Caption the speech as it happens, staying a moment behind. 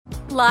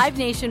Live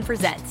Nation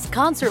presents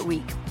Concert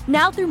Week.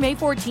 Now through May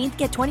 14th,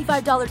 get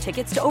 $25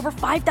 tickets to over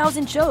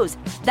 5,000 shows.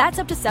 That's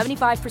up to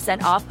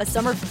 75% off a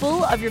summer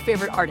full of your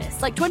favorite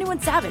artists like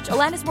 21 Savage,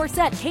 Alanis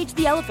Morissette, Cage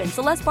the Elephant,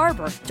 Celeste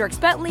Barber, Dierks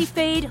Bentley,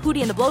 Fade,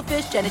 Hootie and the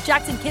Blowfish, Janet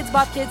Jackson, Kids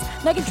Bop Kids,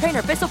 Meghan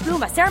Trainor, Peso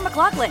Pluma, Sarah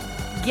McLachlan.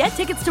 Get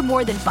tickets to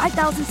more than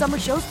 5,000 summer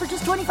shows for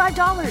just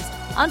 $25.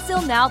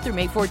 Until now through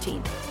May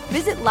 14th.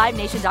 Visit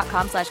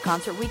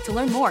LiveNation.com/Concert Week to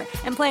learn more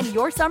and plan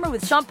your summer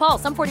with Sean Paul,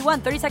 Sum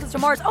 41, 30 Seconds to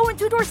Mars, and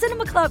Two Door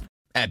Cinema Club.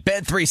 At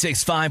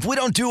Bet365, we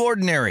don't do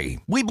ordinary.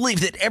 We believe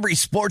that every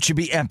sport should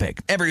be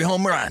epic. Every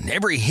home run,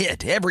 every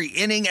hit, every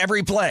inning,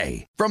 every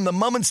play. From the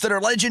moments that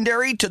are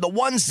legendary to the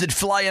ones that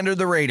fly under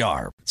the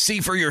radar. See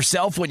for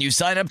yourself when you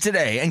sign up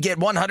today and get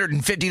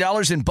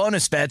 $150 in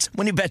bonus bets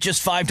when you bet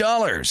just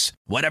 $5.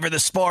 Whatever the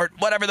sport,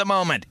 whatever the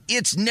moment,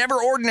 it's never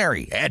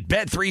ordinary at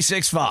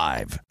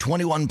Bet365.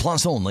 21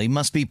 plus only.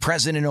 Must be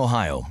present in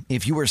Ohio.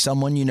 If you or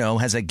someone you know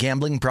has a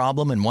gambling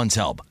problem and wants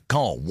help,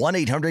 call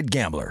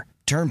 1-800-GAMBLER.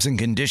 Terms and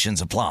conditions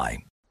apply.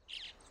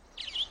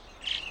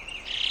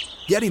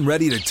 Getting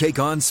ready to take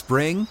on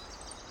spring?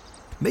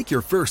 Make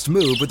your first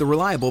move with the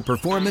reliable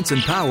performance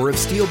and power of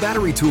Steel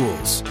battery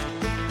tools.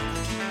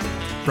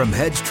 From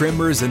hedge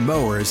trimmers and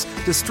mowers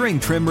to string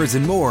trimmers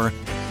and more,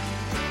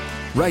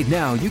 right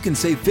now you can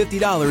save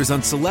 $50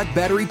 on select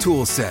battery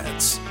tool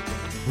sets.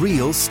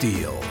 Real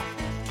Steel.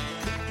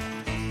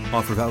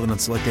 Offer valid on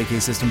select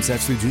AK system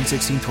sets through June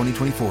 16,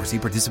 2024. See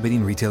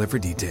participating retailer for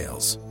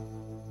details.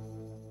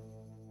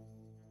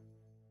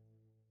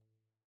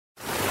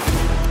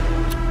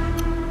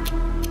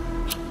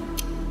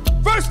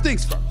 First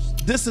things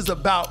first, this is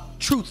about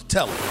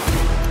truth-telling.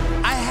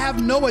 I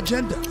have no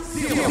agenda.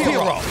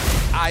 Zero.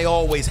 I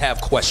always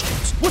have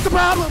questions. What's the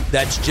problem?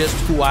 That's just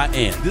who I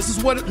am. This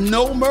is what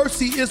No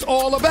Mercy is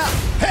all about.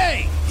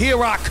 Hey,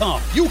 here I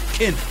come. You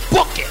can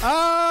book it.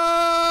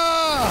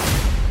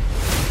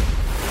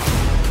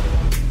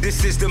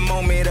 This is the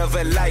moment of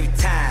a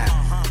lifetime.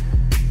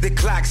 The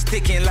clock's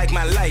ticking like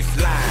my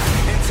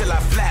lifeline. Until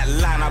I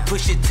flatline, I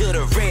push it to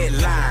the red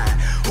line.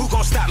 Who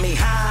gon' stop me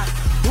high?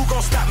 Who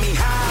gon' stop me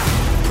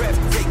high?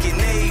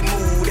 Breathtaking, a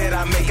move that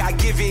I make. I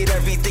give it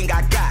everything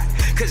I got.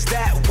 Cause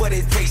that's what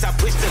it takes. I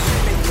push the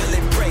limit till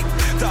it break.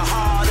 The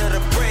heart of the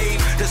brave.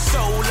 The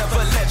soul of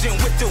a legend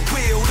with the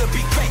will to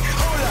be great.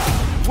 Hold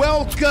up.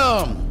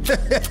 Welcome.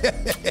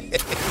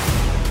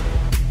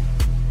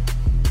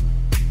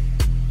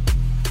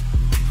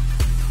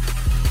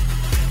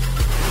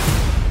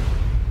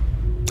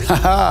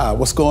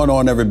 What's going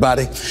on,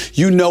 everybody?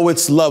 You know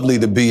it's lovely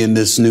to be in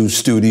this new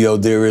studio.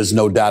 There is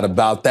no doubt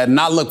about that. And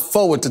I look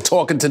forward to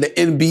talking to the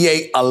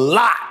NBA a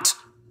lot.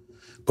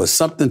 But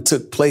something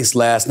took place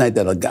last night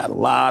that got a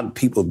lot of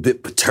people a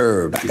bit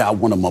perturbed. I got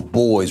one of my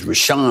boys,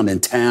 Rashawn, in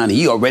town.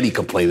 He already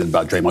complaining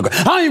about Draymond Green.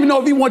 I don't even know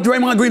if he wants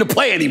Draymond Green to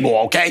play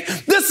anymore, okay?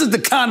 This is the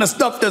kind of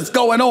stuff that's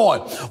going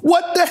on.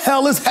 What the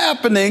hell is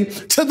happening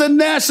to the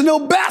National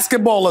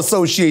Basketball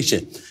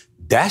Association?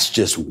 That's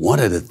just one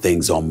of the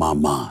things on my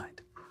mind.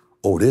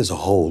 Oh, there's a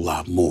whole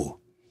lot more.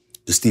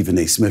 The Stephen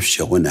A. Smith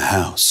Show in the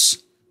house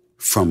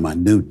from my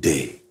new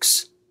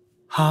digs.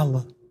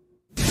 Holla.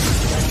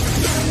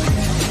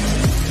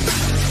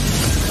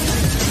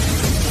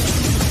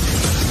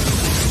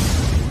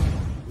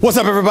 What's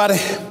up, everybody?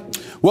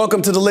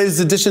 Welcome to the latest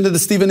edition of the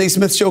Stephen A.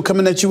 Smith Show,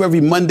 coming at you every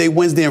Monday,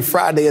 Wednesday, and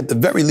Friday, at the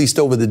very least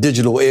over the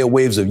digital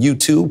airwaves of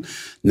YouTube.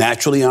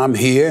 Naturally, I'm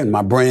here in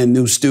my brand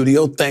new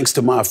studio, thanks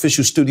to my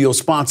official studio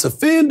sponsor,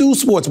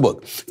 FanDuel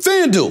Sportsbook.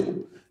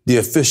 FanDuel, the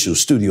official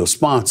studio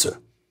sponsor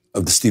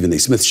of the Stephen A.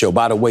 Smith Show.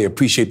 By the way,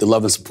 appreciate the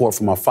love and support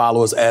from my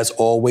followers. As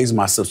always,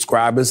 my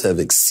subscribers have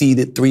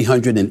exceeded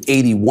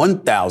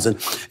 381,000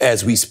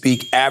 as we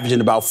speak,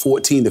 averaging about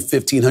 1,400 to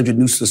 1,500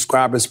 new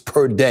subscribers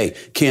per day.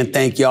 Can't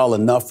thank y'all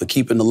enough for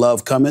keeping the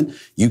love coming.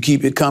 You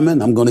keep it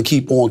coming, I'm going to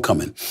keep on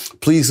coming.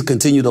 Please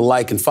continue to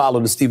like and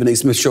follow the Stephen A.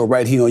 Smith Show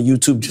right here on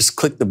YouTube. Just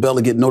click the bell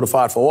to get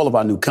notified for all of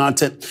our new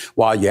content.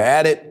 While you're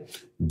at it,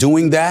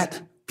 doing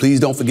that, please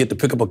don't forget to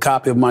pick up a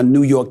copy of my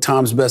New York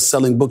Times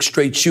best-selling book,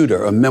 Straight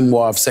Shooter, a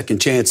memoir of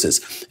second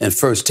chances and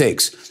first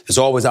takes. As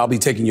always, I'll be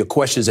taking your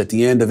questions at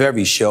the end of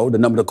every show. The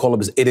number to call up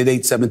is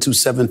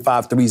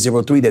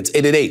 888-727-5303. That's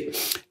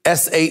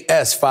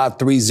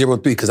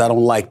 888-SAS-5303, because I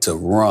don't like to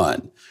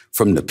run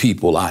from the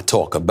people I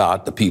talk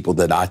about, the people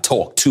that I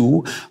talk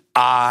to.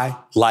 I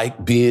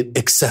like being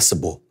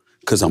accessible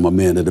because I'm a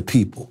man of the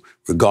people,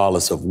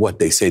 regardless of what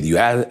they say to you.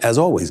 As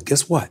always,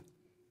 guess what?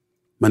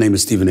 My name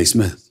is Stephen A.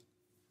 Smith.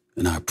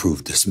 And I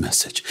approve this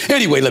message.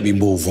 Anyway, let me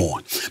move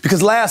on.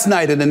 Because last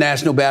night in the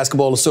National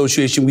Basketball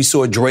Association, we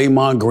saw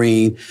Draymond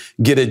Green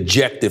get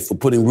ejected for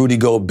putting Rudy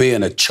Gobert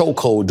in a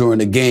chokehold during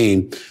the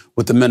game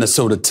with the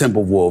Minnesota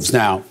Timberwolves.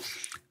 Now,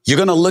 You're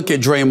going to look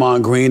at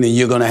Draymond Green and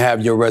you're going to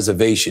have your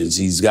reservations.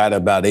 He's got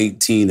about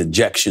 18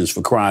 ejections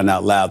for crying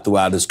out loud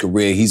throughout his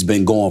career. He's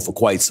been going for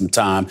quite some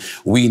time.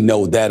 We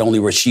know that. Only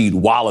Rasheed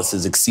Wallace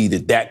has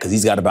exceeded that because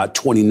he's got about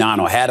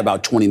 29 or had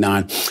about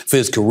 29 for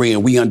his career.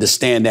 And we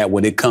understand that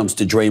when it comes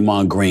to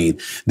Draymond Green.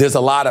 There's a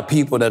lot of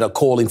people that are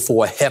calling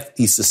for a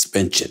hefty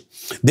suspension.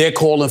 They're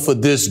calling for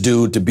this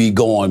dude to be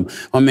gone.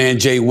 My man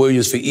Jay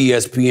Williams for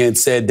ESPN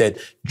said that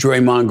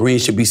Draymond Green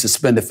should be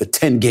suspended for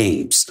 10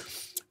 games.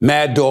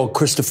 Mad Dog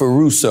Christopher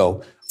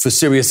Russo for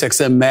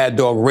SiriusXM Mad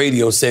Dog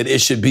Radio said it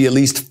should be at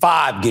least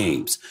 5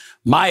 games.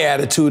 My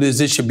attitude is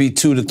it should be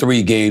 2 to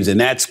 3 games, and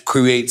that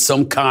creates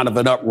some kind of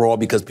an uproar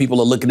because people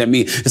are looking at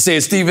me and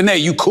saying, Stephen A.,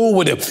 you cool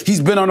with him.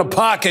 He's been on the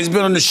podcast. He's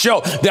been on the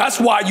show. That's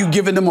why you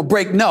giving him a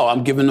break. No,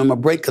 I'm giving him a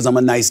break because I'm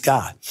a nice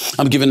guy.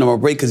 I'm giving him a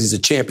break because he's a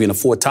champion, a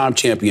 4-time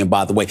champion,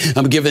 by the way.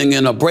 I'm giving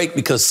him a break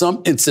because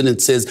some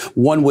incidences,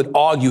 one would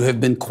argue,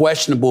 have been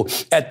questionable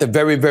at the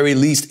very, very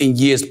least in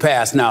years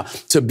past. Now,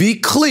 to be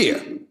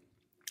clear,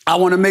 I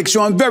want to make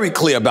sure I'm very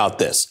clear about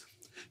this.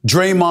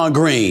 Draymond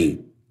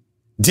Green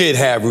did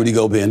have Rudy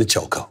Gobert in a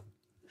chokehold.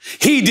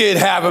 He did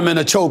have him in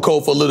a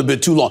chokehold for a little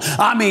bit too long.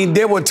 I mean,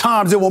 there were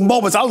times, there were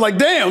moments, I was like,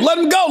 damn, let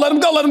him go, let him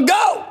go, let him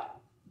go.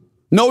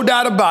 No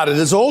doubt about it.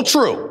 It's all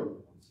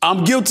true.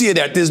 I'm guilty of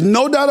that. There's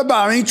no doubt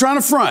about it. I ain't trying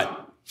to front.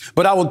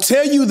 But I will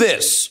tell you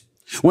this.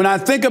 When I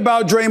think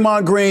about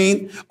Draymond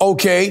Green,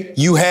 okay,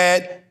 you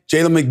had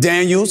Jada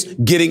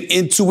McDaniels getting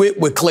into it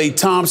with Klay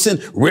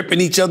Thompson,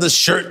 ripping each other's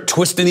shirt,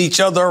 twisting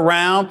each other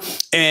around,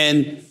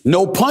 and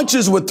no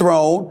punches were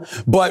thrown,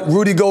 but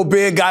Rudy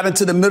Gobert got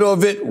into the middle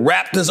of it,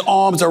 wrapped his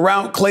arms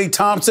around Klay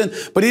Thompson,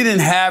 but he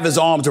didn't have his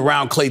arms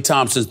around Klay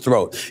Thompson's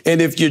throat.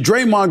 And if you're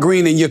Draymond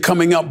Green and you're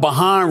coming up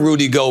behind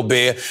Rudy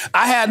Gobert,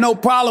 I had no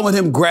problem with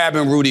him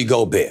grabbing Rudy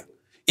Gobert.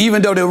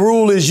 Even though the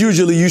rule is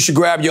usually you should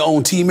grab your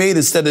own teammate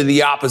instead of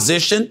the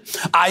opposition,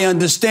 I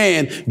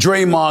understand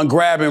Draymond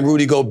grabbing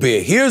Rudy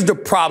Gobert. Here's the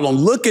problem.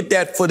 Look at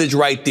that footage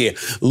right there.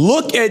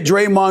 Look at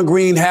Draymond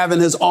Green having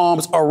his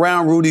arms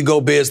around Rudy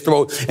Gobert's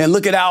throat, and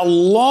look at how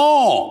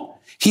long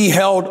he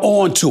held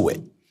on to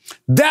it.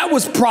 That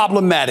was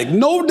problematic,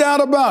 no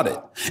doubt about it.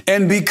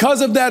 And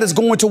because of that, it's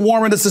going to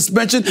warrant a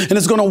suspension, and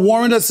it's going to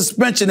warrant a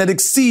suspension that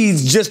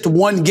exceeds just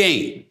 1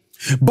 game.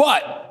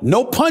 But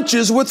no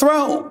punches were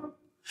thrown.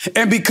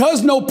 And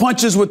because no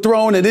punches were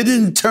thrown and it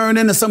didn't turn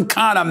into some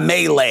kind of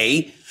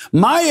melee,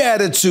 my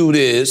attitude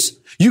is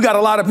you got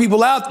a lot of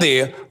people out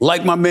there,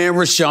 like my man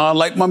Rashawn,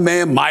 like my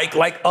man Mike,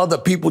 like other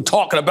people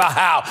talking about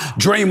how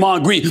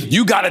Draymond Green,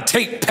 you got to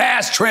take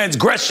past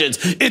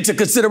transgressions into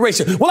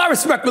consideration. Well, I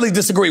respectfully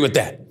disagree with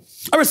that.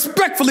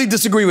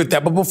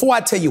 But before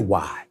I tell you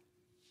why,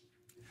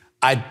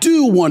 I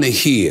do want to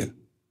hear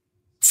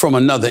from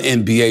another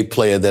NBA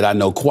player that I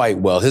know quite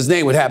well. His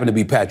name would happen to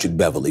be Patrick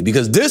Beverley,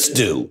 because this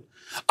dude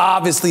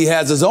obviously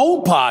has his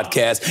own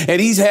podcast,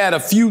 and he's had a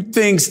few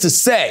things to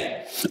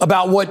say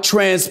about what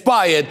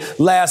transpired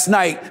last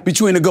night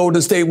between the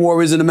Golden State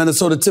Warriors and the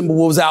Minnesota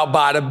Timberwolves out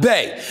by the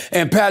Bay.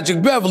 And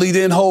Patrick Beverley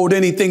didn't hold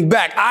anything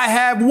back. I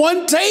have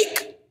one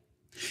take.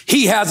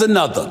 He has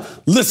another.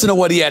 Listen to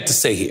what he had to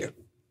say here.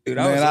 Dude,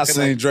 I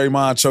seen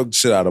Draymond choke the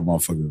shit out of a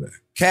motherfucker today.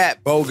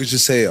 Cat bogus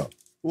as hell.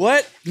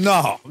 What?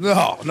 No.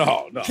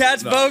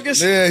 Cat's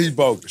bogus? Yeah, he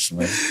bogus,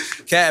 man.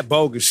 Cat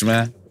bogus,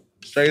 man.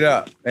 Straight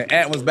up. And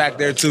Ant was back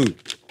there, too.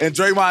 And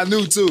Draymond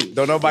knew, too.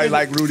 Don't nobody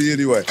like Rudy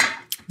anyway.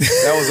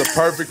 That was a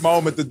perfect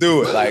moment to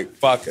do it. Like,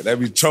 fuck it. Let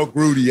me choke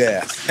Rudy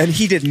ass. And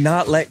he did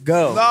not let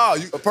go. No,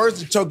 a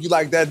person choke you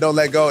like that, don't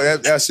let go.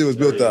 That shit was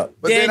built up.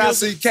 But then I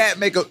see Cat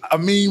make a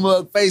mean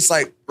mug face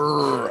like,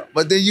 brr,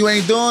 but then you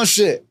ain't doing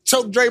shit.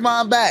 Choke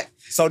Draymond back.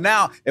 So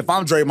now, if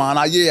I'm Draymond,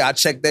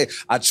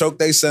 I choke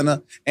they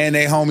center, and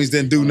they homies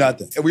didn't do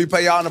nothing. If we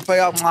pay y'all in the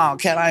playoff, no,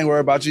 Cat, I ain't worried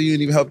about you. You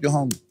didn't even help your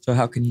homie. So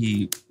how can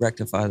he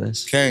rectify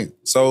this? Can't.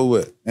 So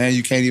what? And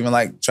you can't even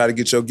try to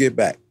get your get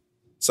back.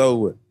 So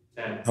what?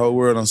 Whole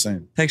world I'm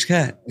saying. Thanks,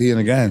 Cat. He in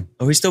the game.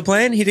 Oh, he's still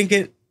playing? He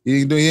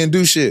didn't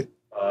do shit.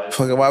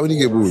 Fuck, why would he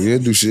get booed? He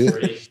didn't do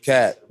shit.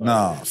 Cat,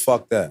 nah,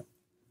 fuck that.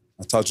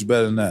 I taught you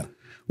better than that.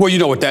 Well, you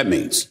know what that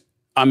means.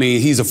 I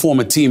mean, he's a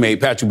former teammate.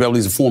 Patrick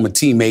Beverley's a former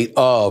teammate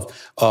of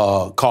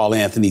Karl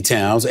Anthony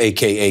Towns,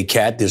 a.k.a.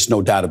 Cat. There's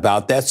no doubt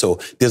about that. So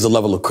there's a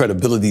level of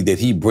credibility that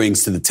he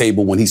brings to the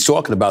table when he's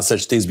talking about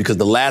such things, because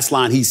the last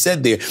line he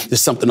said there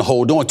is something to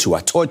hold on to.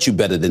 I taught you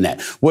better than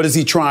that. What is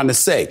he trying to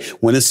say?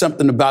 When it's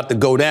something about to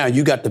go down,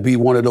 you got to be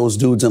one of those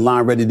dudes in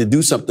line ready to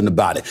do something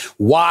about it.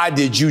 Why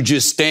did you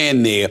just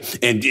stand there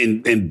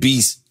and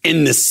be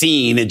in the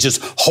scene and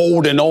just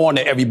holding on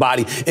to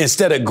everybody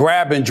instead of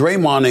grabbing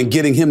Draymond and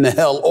getting him the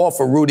hell off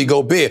of Rudy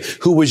Gobert,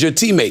 who was your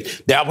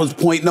teammate? That was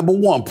point number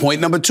one.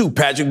 Point number two,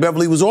 Patrick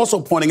Beverley was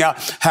also pointing out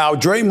how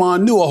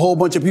Draymond knew a whole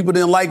bunch of people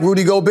didn't like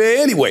Rudy Gobert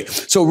anyway.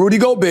 So Rudy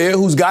Gobert,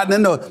 who's gotten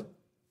into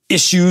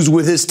issues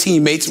with his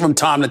teammates from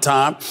time to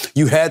time,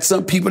 you had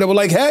some people that were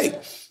like,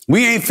 hey,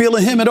 we ain't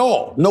feeling him at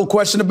all. No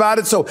question about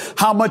it. So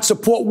how much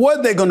support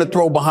were they going to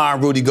throw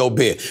behind Rudy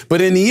Gobert?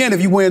 But in the end,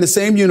 if you're wearing the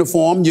same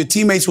uniform, your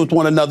teammates with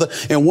one another,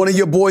 and one of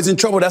your boys in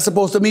trouble, that's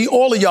supposed to mean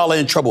all of y'all are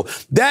in trouble.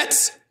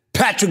 That's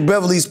Patrick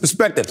Beverley's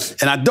perspective.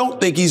 And I don't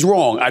think he's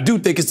wrong. I do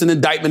think it's an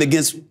indictment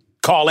against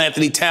Karl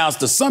Anthony Towns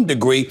to some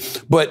degree,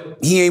 but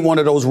he ain't one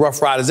of those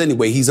rough riders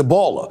anyway. He's a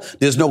baller.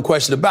 There's no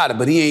question about it,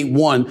 but he ain't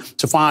one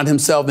to find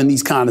himself in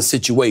these kind of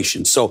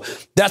situations. So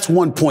that's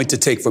one point to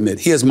take from it.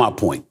 Here's my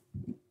point.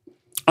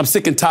 I'm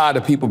sick and tired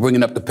of people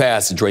bringing up the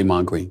past of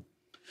Draymond Green.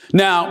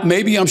 Now,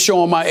 maybe I'm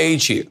showing my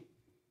age here.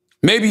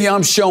 Maybe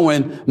I'm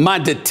showing my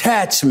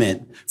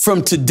detachment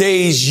from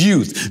today's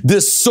youth,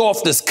 this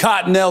soft as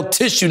cottonelle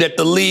tissue that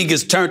the league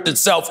has turned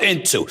itself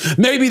into.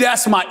 Maybe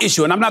that's my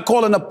issue. And I'm not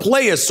calling a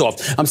player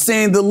soft. I'm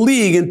saying the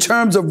league in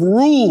terms of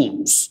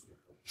rules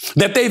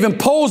that they've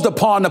imposed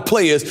upon the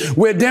players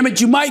where, damn it,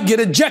 you might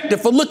get ejected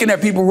for looking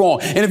at people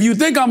wrong. And if you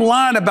think I'm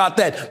lying about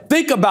that,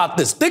 think about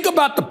this. Think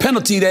about the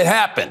penalty that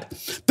happened.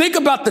 Think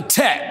about the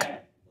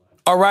tech,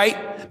 all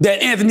right,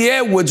 that Anthony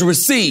Edwards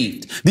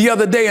received the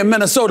other day in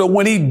Minnesota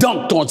when he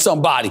dunked on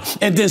somebody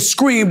and then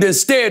screamed and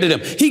stared at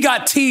him. He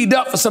got teed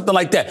up for something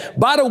like that.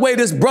 By the way,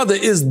 this brother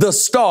is the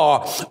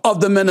star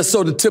of the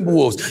Minnesota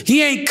Timberwolves.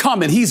 He ain't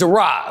coming. He's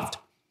arrived.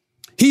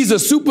 He's a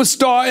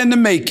superstar in the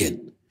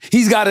making.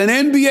 He's got an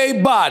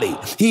NBA body.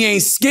 He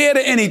ain't scared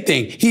of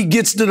anything. He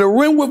gets to the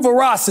rim with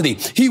veracity.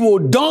 He will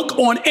dunk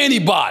on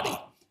anybody.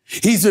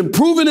 He's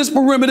improving his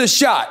perimeter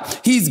shot.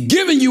 He's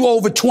giving you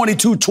over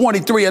 22,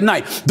 23 a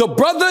night. The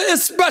brother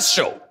is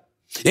special.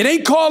 It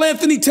ain't Karl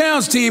Anthony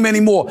Towns' team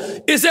anymore.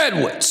 It's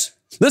Edwards.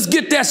 Let's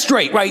get that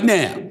straight right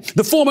now.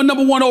 The former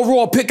number 1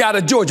 overall pick out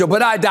of Georgia,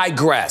 but I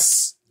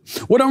digress.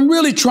 What I'm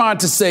really trying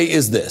to say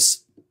is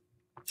this.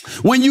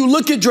 When you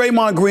look at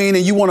Draymond Green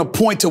and you want to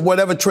point to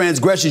whatever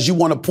transgressions you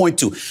want to point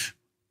to,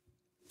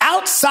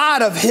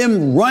 outside of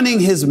him running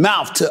his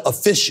mouth to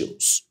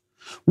officials,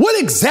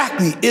 what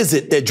exactly is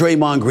it that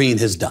Draymond Green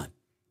has done?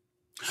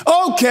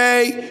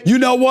 Okay, you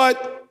know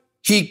what?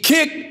 He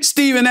kicked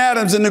Steven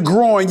Adams in the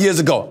groin years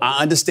ago.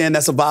 I understand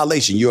that's a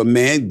violation. You're a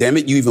man. Damn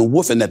it, you even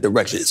woof in that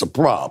direction. It's a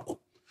problem.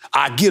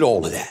 I get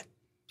all of that.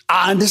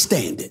 I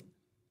understand it.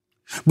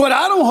 But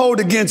I don't hold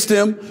against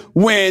him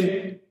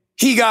when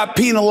he got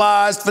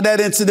penalized for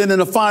that incident in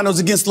the finals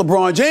against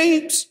LeBron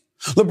James.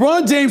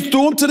 LeBron James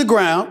threw him to the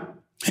ground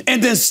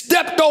and then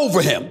stepped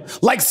over him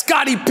like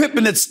Scottie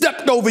Pippen had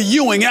stepped over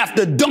Ewing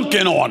after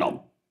dunking on him.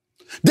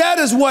 That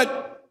is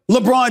what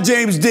LeBron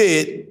James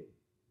did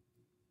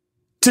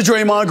to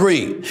Draymond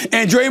Green.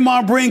 And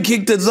Draymond Green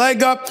kicked his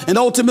leg up and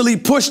ultimately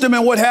pushed him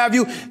and what have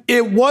you.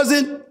 He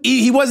wasn't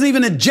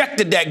even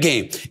ejected that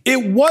game.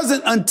 It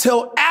wasn't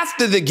until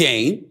after the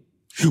game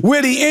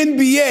where the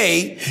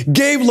NBA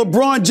gave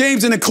LeBron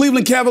James and the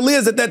Cleveland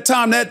Cavaliers at that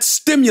time that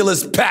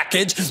stimulus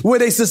package where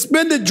they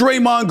suspended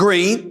Draymond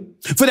Green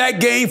for that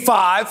game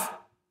 5,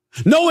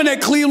 knowing that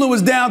Cleveland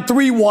was down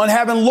 3-1,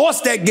 having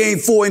lost that game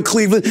 4 in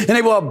Cleveland, and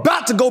they were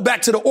about to go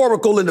back to the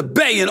Oracle in the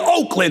Bay in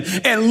Oakland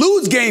and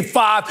lose game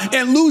 5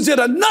 and lose yet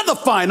another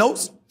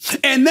finals.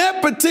 And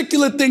that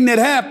particular thing that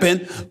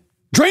happened,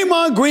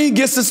 Draymond Green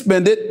gets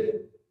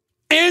suspended.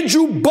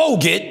 Andrew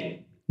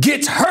Bogut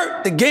gets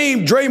hurt the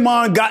game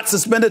Draymond got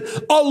suspended,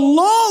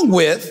 along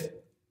with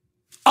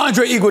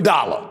Andre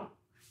Iguodala.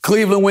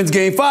 Cleveland wins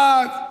game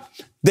 5.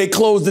 They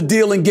closed the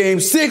deal in game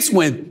 6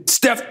 when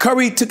Steph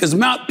Curry took his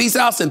mouthpiece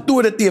out and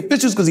threw it at the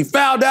officials because he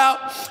fouled out.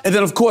 And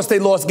then, of course, they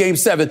lost game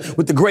 7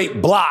 with the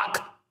great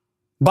block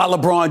by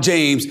LeBron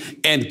James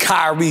and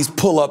Kyrie's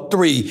pull-up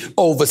 3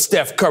 over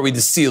Steph Curry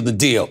to seal the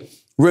deal.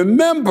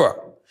 Remember,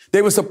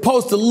 they were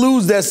supposed to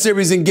lose that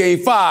series in game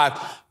 5,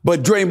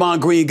 but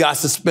Draymond Green got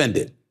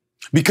suspended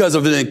because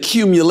of an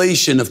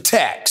accumulation of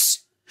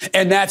tax.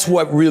 And that's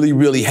what really,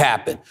 really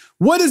happened.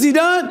 What has he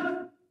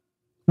done?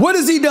 What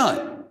has he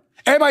done?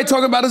 Everybody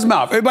talking about his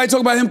mouth. Everybody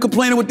talking about him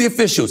complaining with the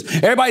officials.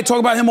 Everybody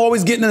talking about him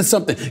always getting into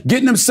something,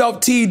 getting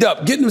himself teed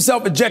up, getting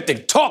himself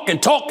ejected, talking.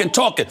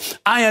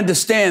 I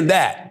understand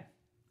that.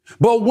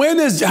 But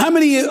how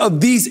many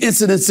of these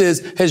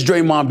incidences has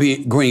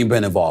Draymond Green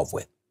been involved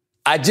with?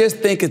 I just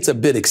think it's a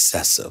bit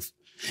excessive.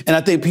 And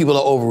I think people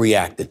are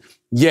overreacting.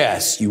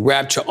 Yes, you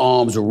wrapped your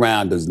arms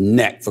around his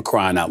neck, for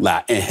crying out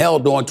loud, and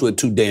held on to it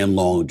too damn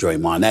long,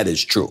 Draymond. That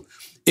is true.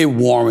 It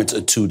warrants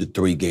a 2 to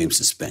 3 game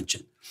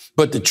suspension.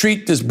 But to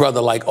treat this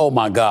brother like, oh,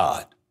 my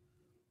God,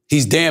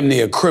 he's damn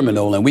near a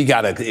criminal and we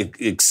got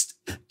to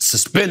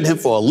suspend him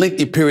for a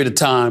lengthy period of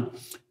time.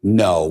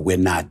 No, we're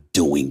not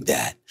doing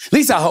that. At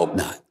least I hope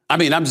not. I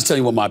mean, I'm just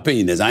telling you what my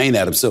opinion is. I ain't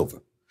Adam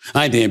Silver.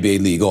 I ain't the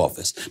NBA league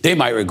office. They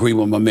might agree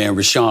with my man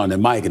Rashawn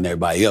and Mike and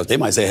everybody else. They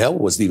might say, hell,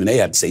 what Stephen A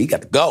had to say. He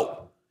got to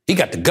go. He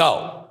got to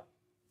go.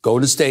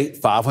 Golden State,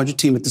 500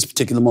 team at this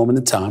particular moment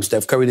in time.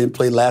 Steph Curry didn't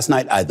play last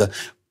night either.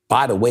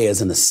 By the way,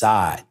 as an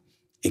aside,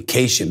 in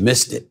case you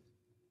missed it,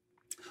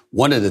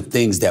 one of the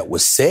things that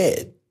was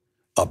said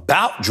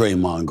about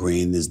Draymond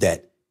Green is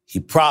that he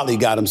probably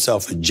got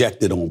himself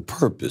ejected on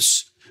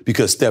purpose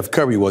because Steph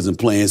Curry wasn't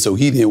playing, so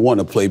he didn't want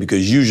to play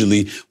because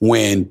usually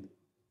when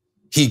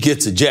he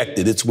gets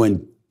ejected, it's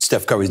when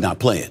Steph Curry's not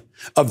playing.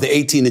 Of the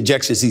 18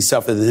 ejections he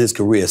suffered in his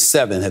career,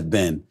 7 have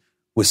been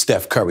with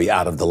Steph Curry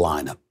out of the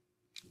lineup.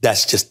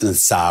 That's just an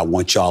aside. I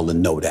want y'all to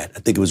know that. I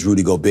think it was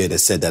Rudy Gobert that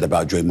said that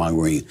about Draymond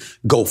Green.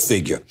 Go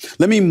figure.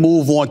 Let me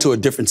move on to a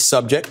different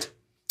subject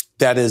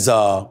that is,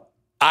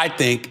 I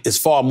think, is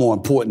far more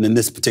important than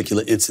this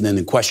particular incident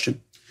in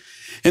question.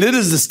 And it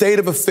is the state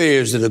of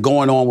affairs that are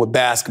going on with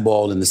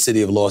basketball in the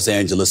city of Los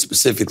Angeles,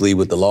 specifically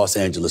with the Los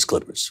Angeles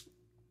Clippers.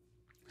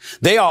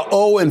 They are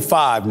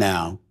 0-5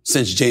 now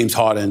since James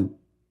Harden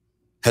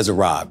has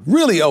arrived.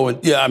 Really 0,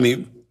 they're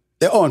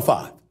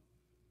 0-5.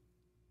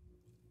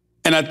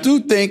 And I do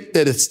think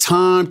that it's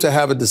time to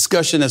have a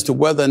discussion as to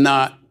whether or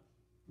not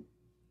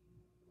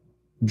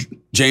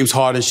James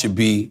Harden should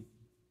be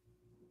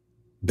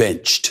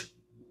benched.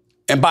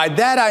 And by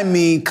that, I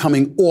mean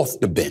coming off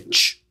the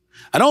bench.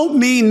 I don't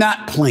mean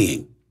not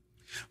playing.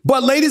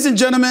 But ladies and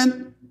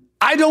gentlemen,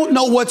 I don't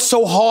know what's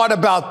so hard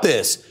about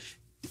this.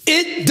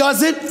 It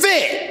doesn't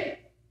fit.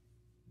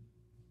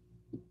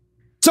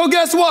 So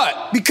guess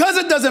what? Because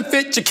it doesn't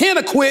fit, you can't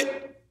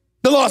acquit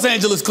the Los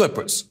Angeles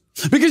Clippers.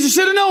 Because you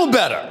should have known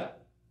better.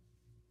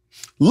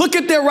 Look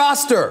at their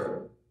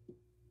roster.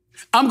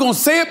 I'm going to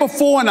say it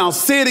before and I'll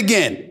say it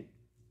again.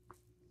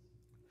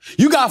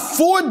 You got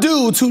 4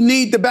 dudes who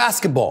need the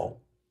basketball.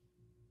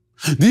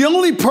 The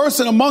only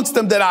person amongst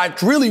them that I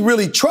really,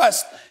 really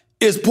trust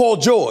is Paul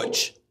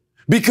George,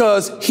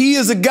 because he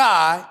is a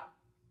guy,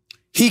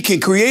 he can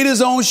create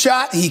his own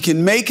shot, he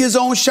can make his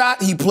own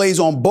shot, he plays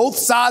on both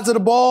sides of the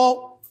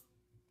ball,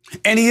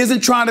 and he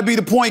isn't trying to be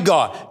the point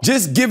guard.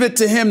 Just give it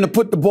to him to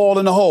put the ball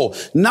in the hole.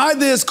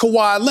 Neither is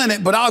Kawhi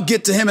Leonard, but I'll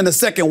get to him in a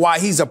second why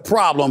he's a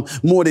problem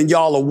more than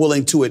y'all are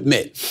willing to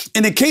admit.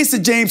 In the case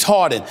of James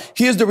Harden,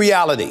 here's the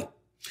reality.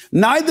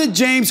 Neither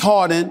James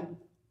Harden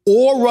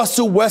or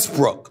Russell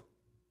Westbrook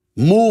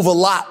move a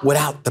lot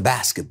without the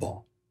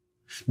basketball.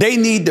 They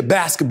need the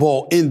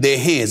basketball in their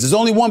hands. There's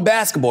only one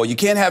basketball. You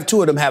can't have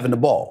 2 of them having the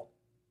ball.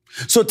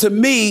 So to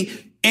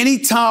me,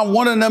 anytime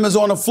one of them is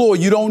on the floor,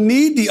 you don't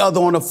need the other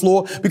on the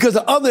floor, because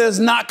the other is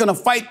not going to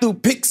fight through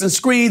picks and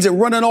screens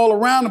and running all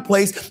around the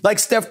place like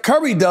Steph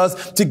Curry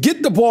does to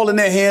get the ball in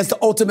their hands to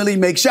ultimately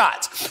make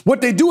shots.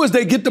 What they do is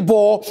they get the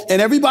ball and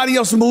everybody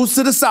else moves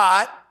to the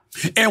side.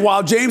 And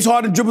while James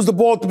Harden dribbles the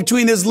ball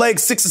between his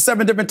legs 6 or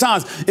 7 different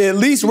times, at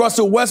least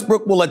Russell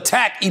Westbrook will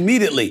attack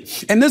immediately.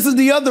 And this is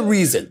the other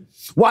reason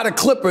why the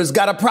Clippers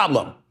got a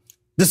problem,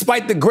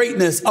 despite the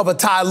greatness of a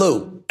Ty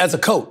Lue as a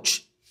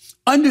coach.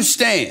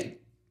 Understand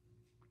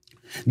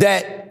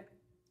that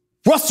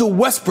Russell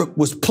Westbrook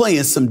was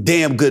playing some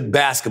damn good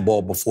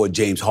basketball before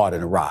James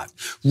Harden arrived.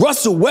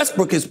 Russell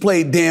Westbrook has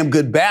played damn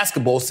good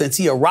basketball since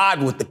he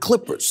arrived with the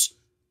Clippers.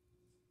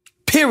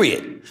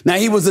 Period. Now,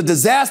 he was a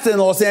disaster in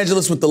Los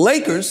Angeles with the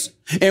Lakers,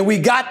 and we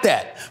got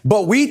that.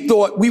 But we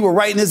thought we were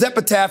writing his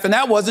epitaph, and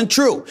that wasn't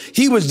true.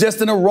 He was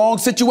just in a wrong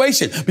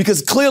situation,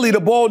 because clearly the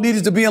ball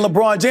needed to be in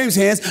LeBron James'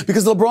 hands,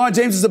 because LeBron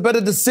James is a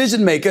better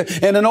decision maker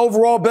and an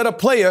overall better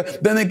player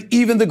than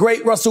even the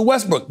great Russell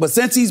Westbrook. But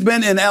since he's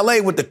been in LA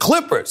with the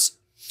Clippers,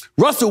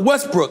 Russell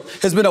Westbrook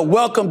has been a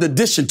welcomed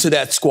addition to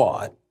that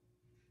squad.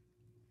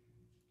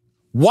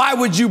 Why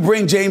would you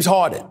bring James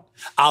Harden?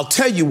 I'll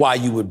tell you why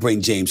you would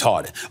bring James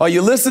Harden. Are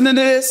you listening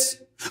to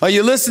this? Are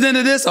you listening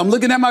to this? I'm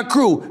looking at my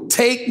crew.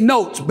 Take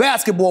notes,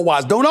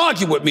 basketball-wise. Don't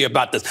argue with me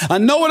about this. I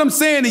know what I'm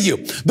saying to you.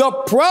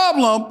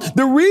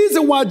 The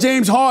reason why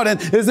James Harden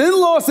is in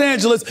Los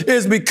Angeles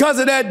is because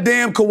of that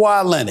damn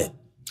Kawhi Leonard.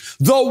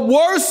 The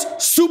worst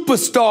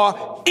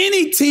superstar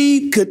any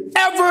team could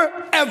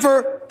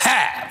ever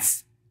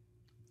have.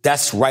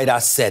 That's right, I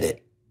said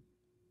it.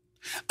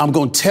 I'm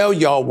going to tell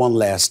y'all one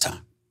last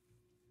time.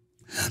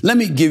 Let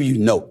me give you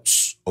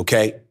notes,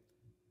 okay?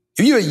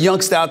 If you're a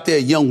youngster out there,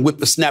 a young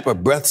whippersnapper,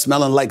 breath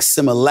smelling like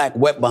Similac,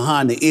 wet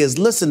behind the ears,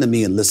 listen to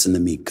me and listen to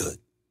me good.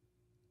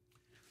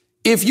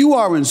 If you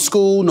are in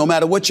school, no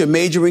matter what you're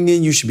majoring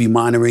in, you should be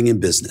minoring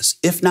in business.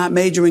 If not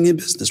majoring in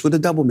business, with a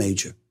double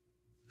major.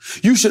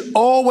 You should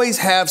always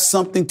have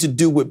something to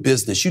do with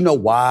business. You know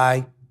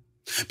why?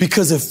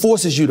 Because it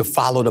forces you to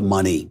follow the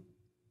money.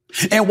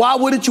 And why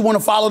wouldn't you want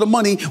to follow the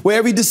money where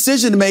every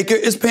decision maker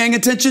is paying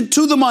attention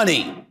to the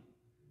money?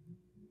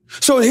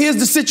 So here's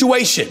the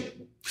situation.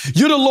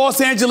 You're the Los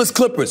Angeles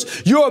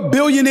Clippers. You're a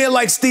billionaire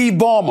like Steve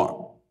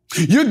Ballmer.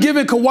 You're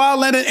giving Kawhi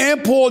Leonard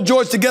and Paul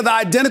George together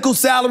identical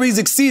salaries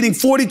exceeding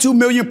 $42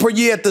 million per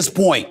year at this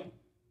point.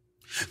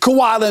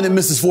 Kawhi Leonard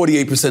misses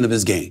 48% of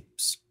his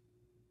games.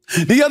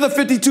 The other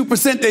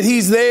 52% that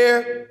he's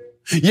there,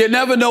 you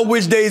never know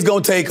which day he's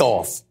going to take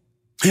off.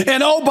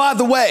 And oh, by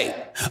the way,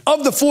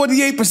 of the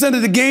 48%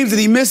 of the games that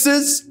he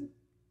misses,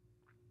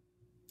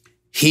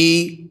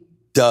 he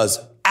does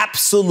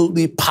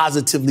absolutely,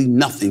 positively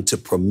nothing to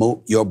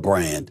promote your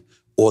brand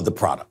or the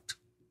product.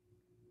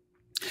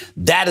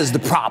 That is the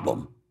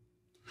problem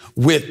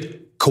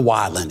with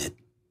Kawhi Leonard.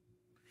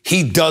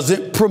 He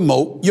doesn't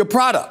promote your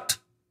product.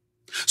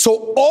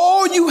 So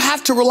all you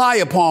have to rely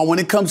upon when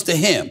it comes to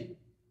him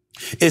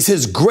is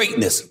his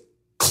greatness,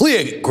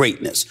 clear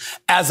greatness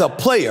as a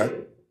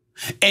player,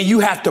 and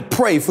you have to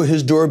pray for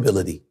his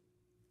durability.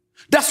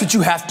 That's what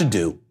you have to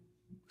do.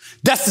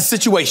 That's the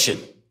situation.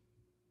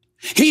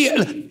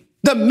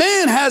 The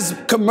man has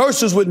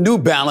commercials with New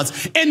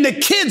Balance, and the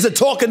kids are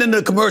talking in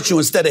the commercial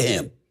instead of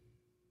him.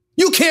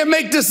 You can't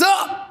make this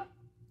up.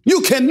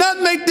 You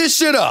cannot make this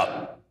shit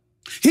up.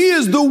 He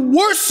is the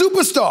worst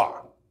superstar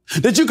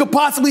that you could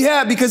possibly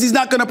have because he's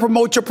not going to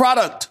promote your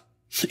product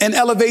and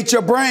elevate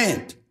your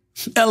brand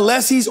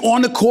unless he's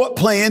on the court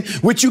playing,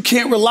 which you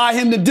can't rely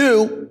him to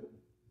do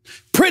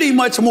pretty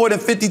much more than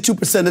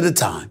 52% of the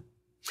time.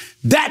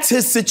 That's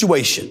his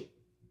situation.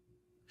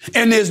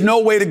 And there's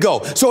no way to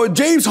go. So if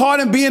James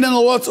Harden being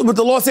with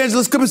the Los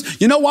Angeles Clippers,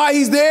 you know why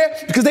he's there?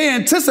 Because they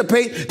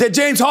anticipate that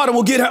James Harden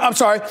will get hurt. I'm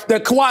sorry,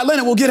 that Kawhi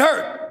Leonard will get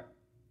hurt.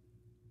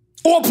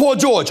 Or Paul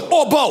George,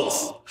 or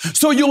both.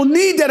 So you'll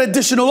need that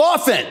additional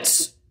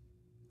offense.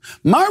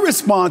 My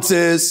response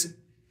is,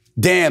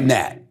 damn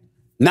that.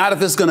 Not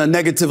if it's going to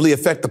negatively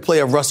affect the play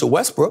of Russell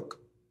Westbrook.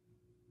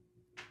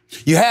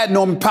 You had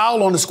Norman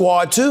Powell on the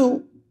squad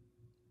too.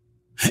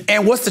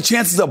 And what's the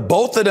chances of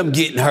both of them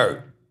getting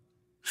hurt?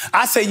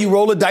 I say you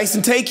roll the dice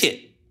and take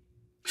it.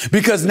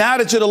 Because now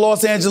that you're the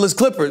Los Angeles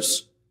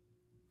Clippers,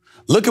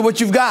 look at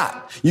what you've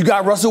got. You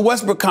got Russell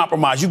Westbrook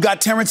compromised. You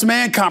got Terrence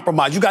Mann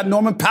compromised. You got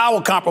Norman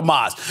Powell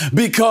compromised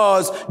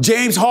because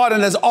James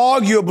Harden has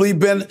arguably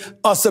been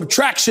a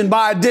subtraction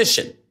by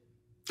addition.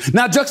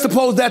 Now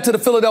juxtapose that to the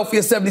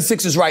Philadelphia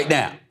 76ers right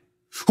now,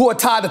 who are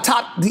tied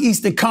atop the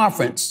Eastern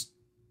Conference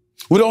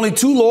with only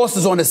 2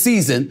 losses on the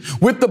season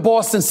with the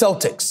Boston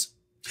Celtics.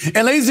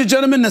 And ladies and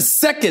gentlemen, the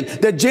second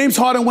that James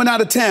Harden went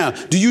out of town,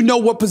 do you know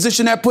what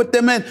position that put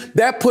them in?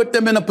 That put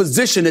them in a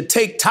position to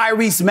take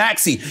Tyrese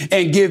Maxey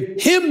and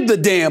give him the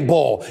damn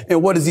ball.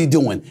 And what is he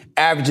doing?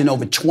 Averaging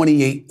over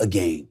 28 a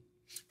game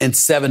and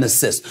 7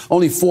 assists.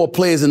 Only 4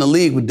 players in the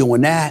league were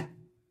doing that.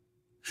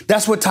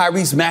 That's what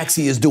Tyrese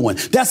Maxey is doing.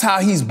 That's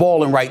how he's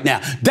balling right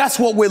now. That's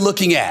what we're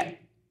looking at.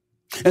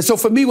 And so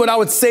for me, what I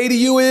would say to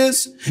you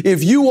is,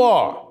 if you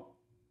are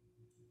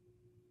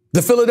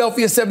the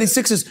Philadelphia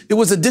 76ers, it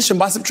was addition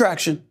by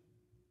subtraction.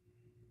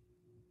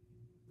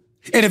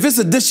 And if it's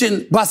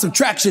addition by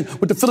subtraction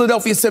with the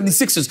Philadelphia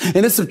 76ers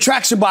and it's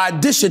subtraction by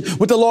addition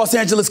with the Los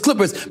Angeles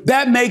Clippers,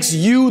 that makes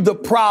you the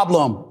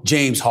problem,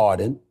 James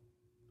Harden.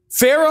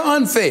 Fair or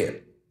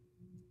unfair?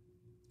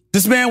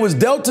 This man was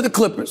dealt to the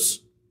Clippers.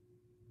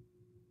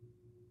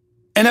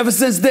 And ever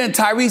since then,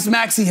 Tyrese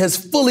Maxey has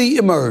fully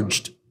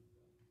emerged.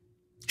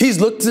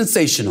 He's looked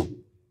sensational.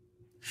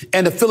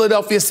 And the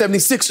Philadelphia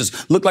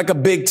 76ers look like a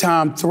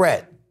big-time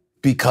threat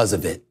because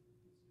of it.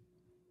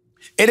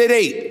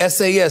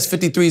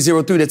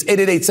 888-SAS-5303. That's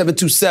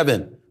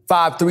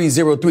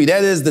 888-727-5303.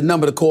 That is the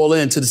number to call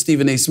in to the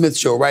Stephen A. Smith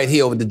Show right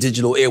here over the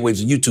digital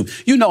airwaves of YouTube.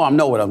 You know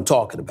what I'm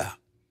talking about.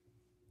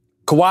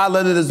 Kawhi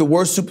Leonard is the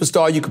worst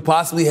superstar you could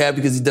possibly have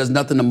because he does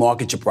nothing to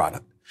market your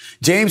product.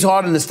 James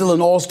Harden is still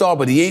an all-star,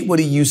 but he ain't what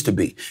he used to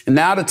be. And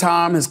now the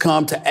time has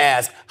come to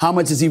ask, how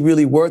much is he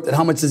really worth and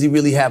how much does he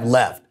really have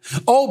left?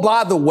 Oh,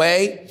 by the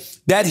way,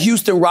 that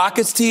Houston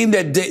Rockets team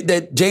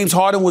that James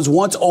Harden was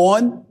once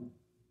on,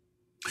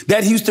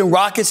 that Houston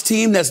Rockets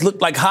team that's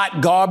looked like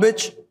hot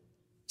garbage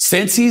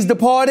since he's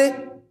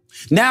departed,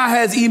 now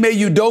has Ime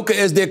Udoka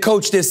as their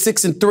coach. They're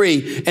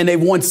 6-3 and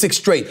they've won 6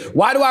 straight.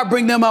 Why do I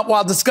bring them up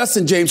while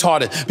discussing James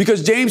Harden?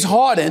 Because James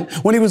Harden,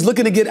 when he was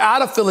looking to get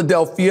out of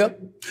Philadelphia,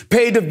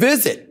 paid a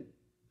visit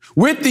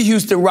with the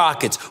Houston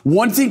Rockets,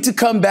 wanting to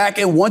come back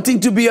and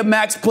wanting to be a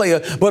max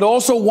player, but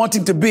also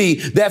wanting to be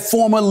that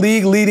former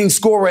league leading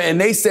scorer.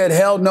 And they said,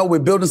 hell no, we're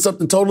building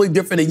something totally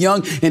different and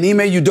young. And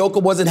Ime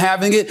Udoka wasn't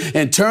having it.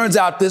 And turns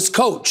out this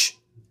coach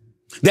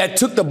that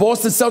took the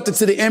Boston Celtics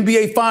to the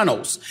NBA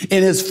Finals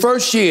in his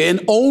first year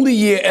and only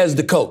year as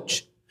the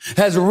coach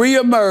has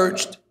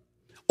reemerged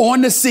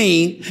on the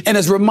scene and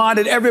has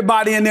reminded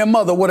everybody and their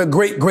mother what a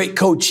great, great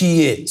coach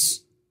he is.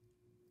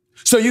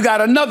 So you got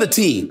another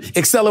team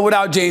excelling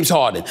without James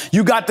Harden.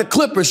 You got the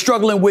Clippers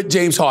struggling with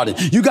James Harden.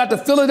 You got the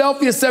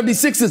Philadelphia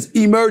 76ers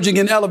emerging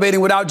and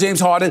elevating without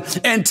James Harden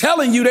and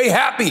telling you they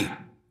happy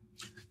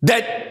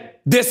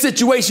that their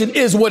situation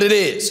is what it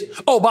is.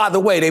 Oh, by the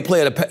way, they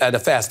play at a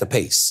faster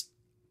pace.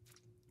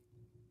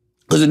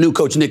 Because the new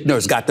coach, Nick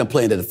Nurse, got them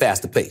playing at a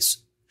faster pace.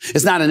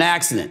 It's not an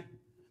accident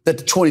that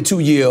the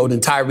 22-year-old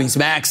and Tyrese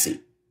Maxey,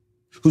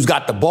 who's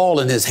got the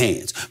ball in his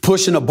hands,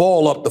 pushing the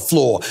ball up the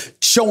floor,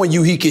 showing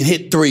you he can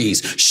hit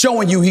threes,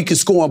 showing you he can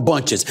score in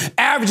bunches,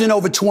 averaging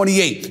over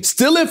 28.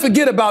 Still didn't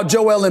forget about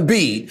Joel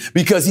Embiid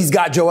because he's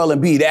got Joel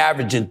Embiid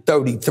averaging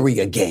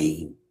 33 a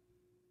game.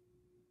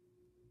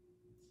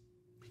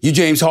 You,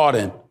 James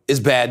Harden, is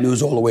bad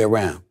news all the way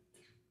around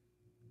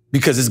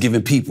because it's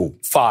giving people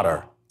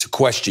fodder to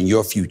question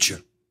your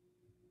future.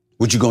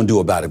 What you gonna do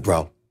about it,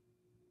 bro?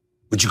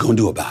 What you gonna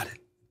do about it?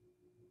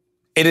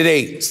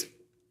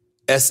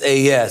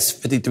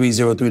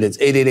 888-SAS-5303. That's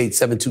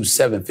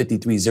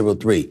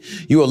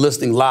 888-727-5303. You are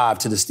listening live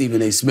to the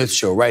Stephen A. Smith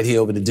Show right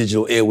here over the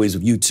digital airwaves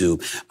of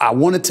YouTube. I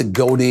wanted to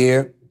go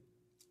there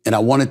and I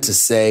wanted to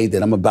say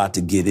that I'm about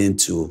to get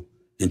into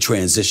and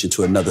transition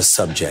to another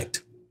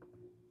subject.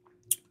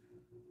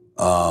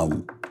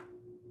 Your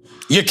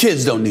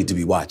kids don't need to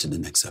be watching the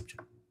next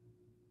subject.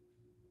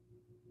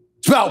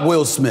 It's about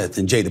Will Smith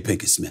and Jada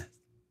Pinkett Smith.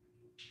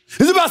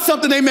 It's about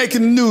something they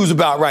making the news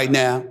about right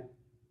now.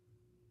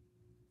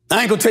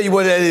 I ain't gonna tell you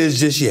what that is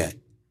just yet.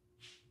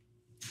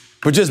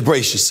 But just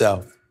brace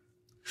yourself.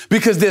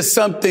 Because there's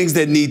some things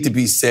that need to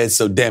be said,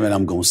 so damn it,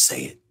 I'm gonna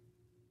say it.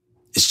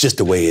 It's just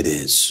the way it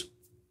is.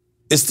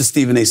 It's the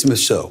Stephen A. Smith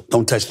Show.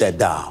 Don't touch that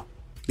dial.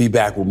 Be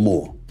back with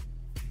more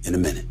in a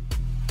minute.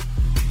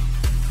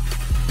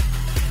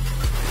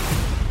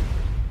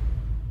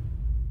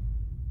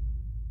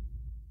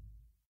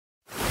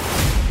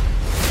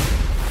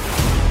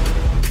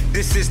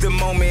 This is the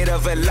moment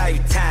of a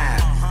lifetime.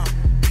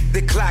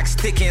 The clock's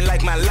ticking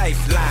like my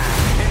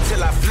lifeline.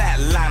 Until I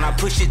flatline, I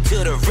push it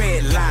to the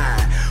red line.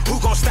 Who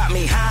gon' stop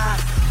me high?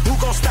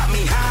 Who gon' stop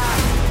me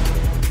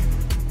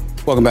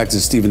high? Welcome back to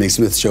the Stephen A.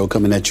 Smith Show,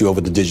 coming at you over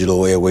the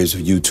digital airwaves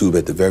of YouTube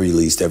at the very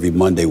least every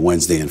Monday,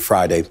 Wednesday, and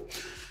Friday.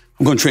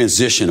 I'm going to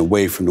transition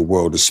away from the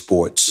world of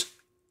sports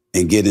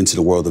and get into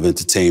the world of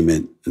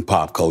entertainment and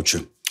pop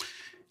culture.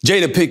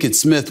 Jada Pinkett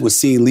Smith was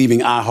seen leaving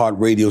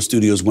iHeartRadio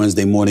studios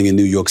Wednesday morning in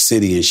New York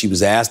City, and she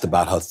was asked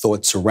about her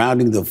thoughts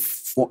surrounding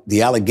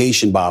the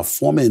allegation by a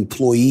former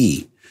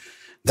employee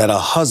that her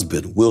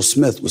husband, Will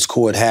Smith, was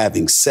caught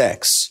having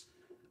sex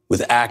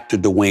with actor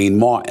Draymond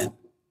Martin.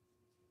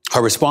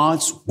 Her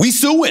response, "We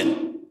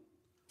suing,"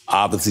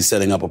 obviously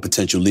setting up a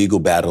potential legal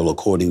battle,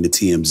 according to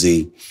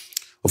TMZ.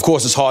 Of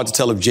course, it's hard to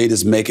tell if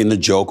Jada's making a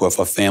joke or if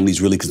her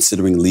family's really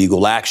considering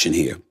legal action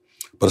here.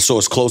 But a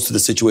source close to the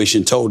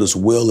situation told us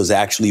Will is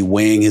actually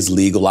weighing his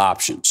legal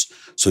options.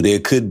 So there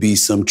could be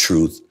some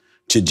truth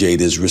to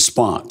Jada's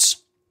response.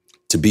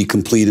 To be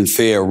complete and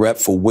fair, a rep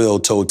for Will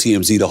told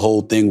TMZ the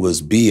whole thing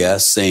was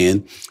BS,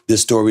 saying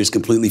this story is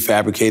completely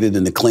fabricated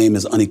and the claim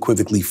is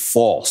unequivocally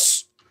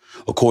false.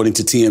 According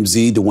to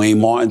TMZ, Draymond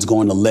Martin's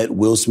going to let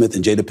Will Smith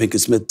and Jada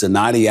Pinkett Smith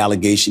deny the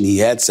allegation he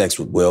had sex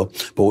with Will,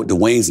 but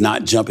Dwayne's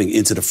not jumping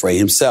into the fray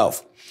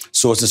himself.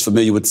 Sources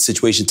familiar with the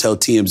situation tell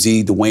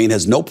TMZ Dwayne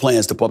has no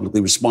plans to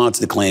publicly respond to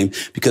the claim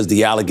because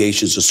the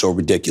allegations are so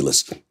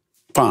ridiculous.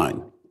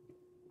 Fine.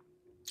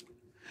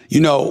 You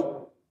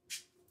know,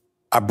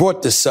 I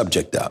brought this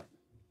subject up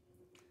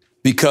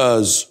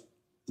because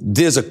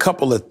there's a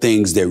couple of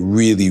things that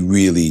really,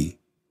 really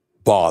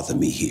bother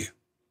me here.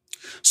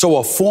 So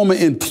a former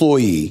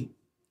employee,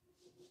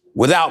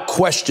 without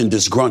question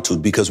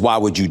disgruntled, because why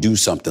would you do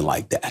something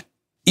like that?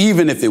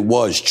 Even if it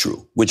was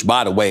true, which,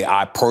 by the way,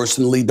 I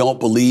personally don't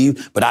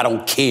believe, but I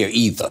don't care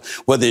either.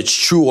 Whether it's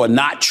true or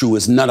not true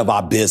is none of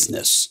our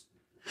business.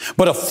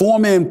 But a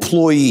former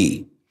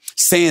employee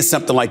saying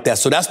something like that.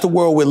 So that's the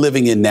world we're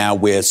living in now,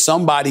 where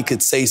somebody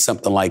could say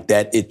something like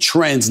that. It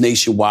trends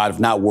nationwide, if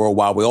not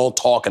worldwide. We're all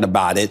talking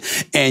about it.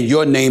 And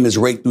your name is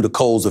raked through the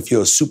coals if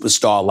you're a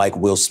superstar like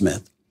Will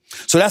Smith.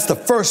 So that's the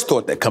first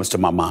thought that comes to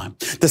my mind.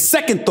 The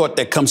second thought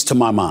that comes to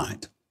my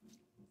mind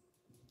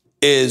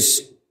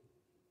is,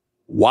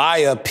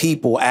 why are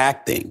people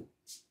acting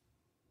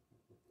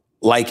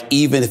like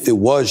even if it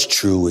was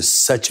true is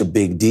such a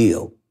big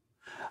deal?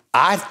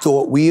 I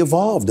thought we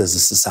evolved as a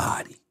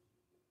society.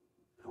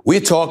 We're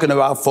talking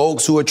about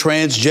folks who are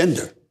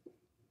transgender.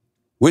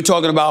 We're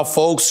talking about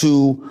folks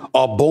who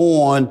are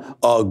born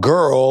a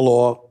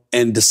girl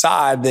and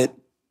decide that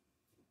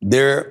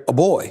they're a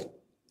boy,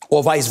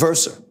 or vice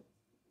versa.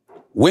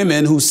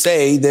 Women who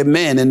say they're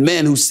men and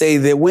men who say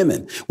they're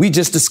women. We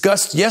just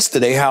discussed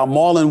yesterday how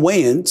Marlon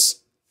Wayans'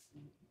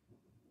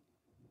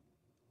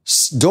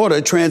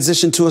 daughter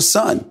transitioned to a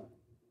son.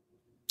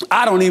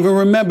 I don't even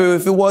remember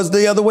if it was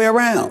the other way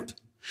around.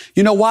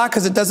 You know why?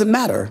 Because it doesn't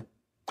matter.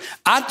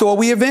 I thought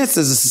we advanced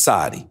as a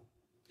society.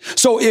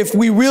 So if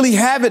we really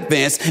have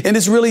advanced and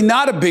it's really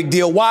not a big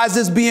deal, why is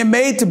this being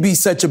made to be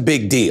such a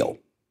big deal?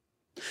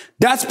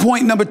 That's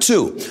point number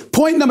two.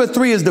 Point number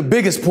three is the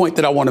biggest point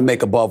that I want to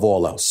make above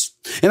all else.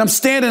 And I'm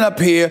standing up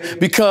here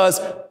because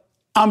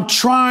I'm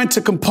trying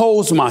to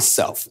compose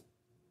myself.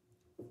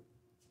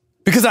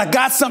 Because I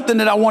got something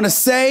that I want to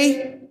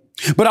say,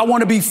 but I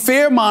want to be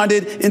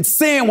fair-minded in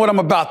saying what I'm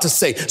about to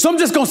say. So I'm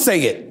just going to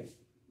say it.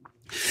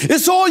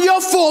 It's all your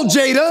fault,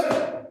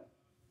 Jada.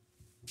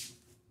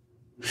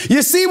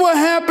 You see what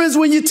happens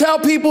when you tell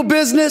people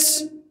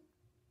business?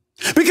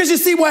 Because you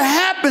see what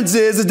happens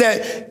is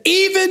that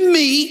even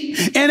me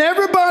and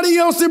everybody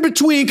else in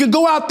between could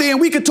go out there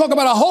and we could talk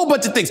about a whole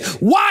bunch of things.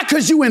 Why?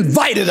 Because you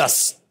invited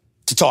us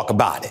to talk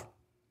about it.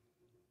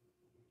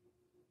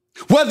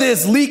 Whether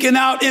it's leaking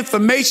out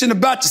information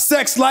about your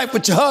sex life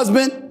with your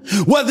husband,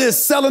 whether it's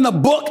selling a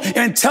book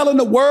and telling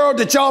the world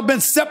that y'all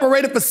been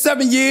separated for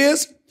 7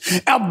 years.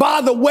 And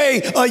by the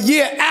way, a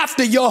year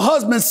after your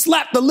husband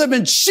slapped the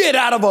living shit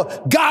out of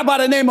a guy by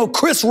the name of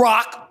Chris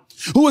Rock,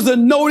 who was a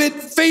noted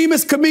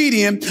famous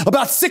comedian,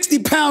 about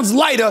 60 pounds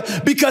lighter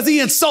because he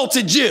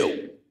insulted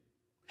you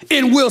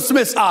in Will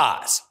Smith's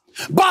eyes.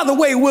 By the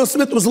way, Will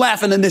Smith was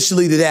laughing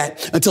initially to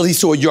that until he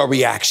saw your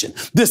reaction.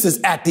 This is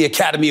at the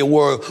Academy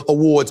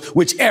Awards,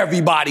 which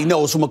everybody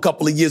knows from a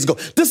couple of years ago.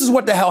 This is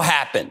what the hell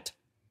happened.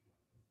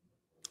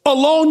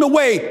 Along the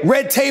way,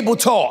 red table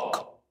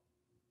talk.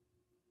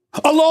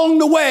 Along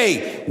the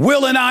way,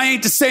 Will and I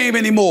ain't the same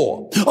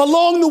anymore.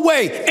 Along the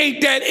way,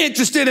 ain't that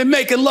interested in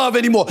making love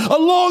anymore.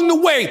 Along the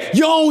way,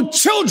 your own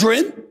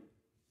children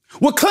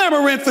were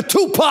clamoring for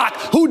Tupac,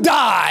 who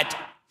died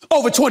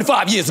over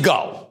 25 years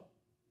ago.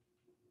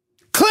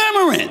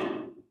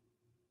 Clamoring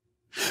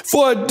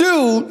for a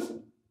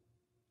dude,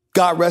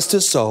 God rest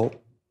his soul,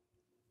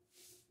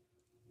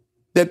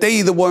 that they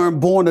either weren't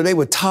born or they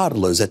were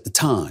toddlers at the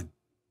time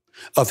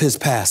of his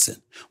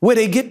passing. Where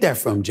they get that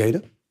from,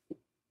 Jada?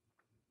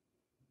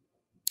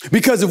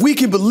 Because if we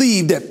can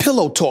believe that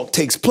pillow talk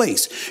takes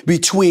place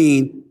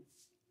between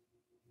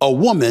a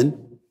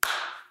woman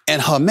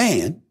and her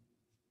man,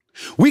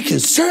 we can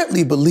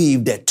certainly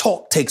believe that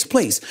talk takes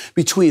place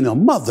between a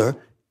mother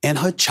and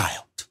her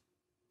child,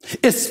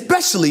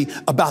 especially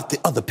about the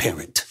other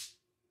parent.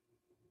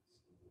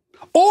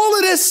 All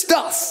of this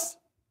stuff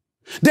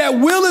that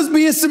Will is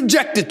being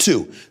subjected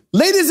to,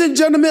 ladies and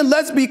gentlemen,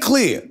 let's be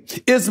clear.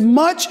 As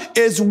much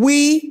as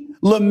we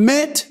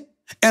lament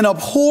and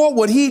abhor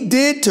what he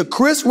did to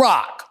Chris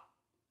Rock,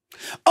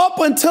 up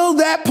until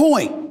that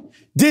point,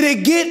 did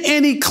it get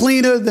any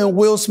cleaner than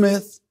Will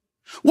Smith?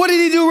 What did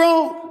he do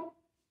wrong?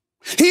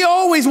 He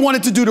always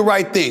wanted to do the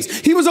right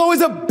things. He was always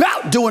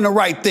about doing the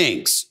right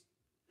things.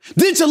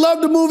 Didn't you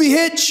love the movie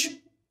Hitch?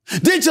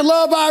 Didn't you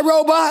love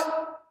iRobot?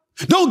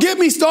 Don't get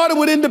me started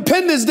with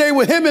Independence Day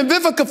with him and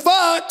Vivica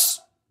Fox.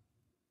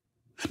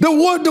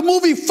 The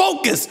movie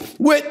Focus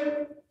with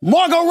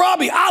Margot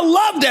Robbie. I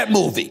love that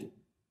movie.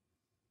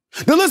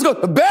 Now let's go.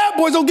 The Bad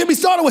Boys, don't get me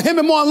started with him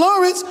and Martin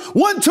Lawrence.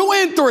 1, 2,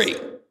 and 3.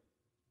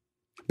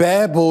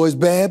 Bad boys,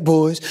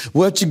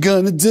 what you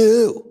gonna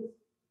do?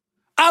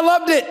 I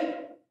loved it.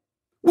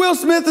 Will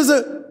Smith is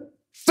a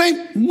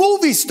famous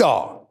movie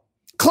star,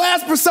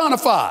 class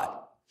personified.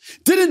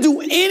 Didn't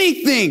do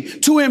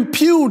anything to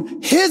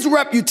impugn his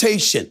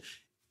reputation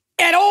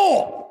at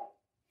all.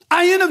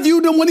 I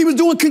interviewed him when he was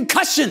doing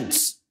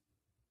Concussions,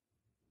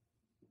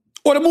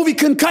 or the movie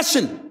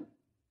Concussion.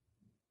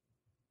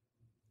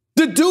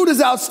 The dude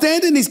is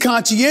outstanding. He's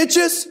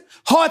conscientious.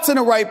 Heart's in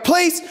the right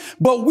place.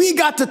 But we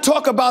got to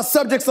talk about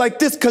subjects like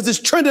this because it's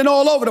trending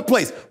all over the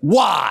place.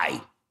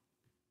 Why?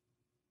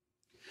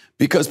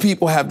 Because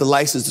people have the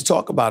license to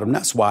talk about him.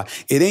 That's why.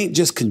 It ain't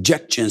just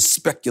conjecture and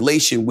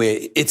speculation where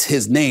it's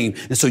his name,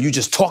 and so you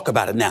just talk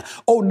about it now.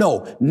 Oh,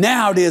 no.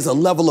 Now there's a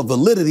level of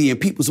validity in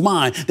people's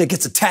mind that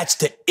gets attached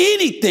to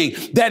anything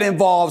that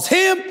involves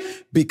him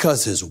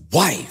because his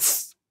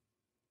wife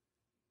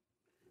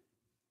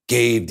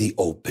gave the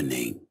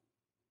opening.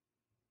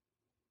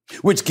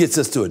 Which gets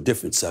us to a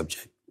different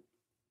subject.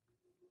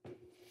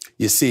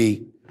 You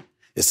see,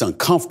 it's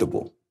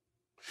uncomfortable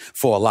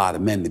for a lot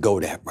of men to go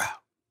that route.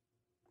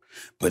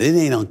 But it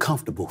ain't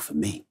uncomfortable for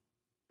me.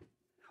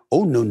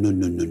 Oh,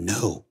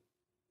 no.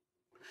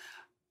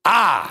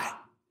 I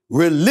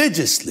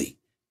religiously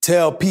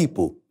tell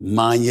people,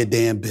 mind your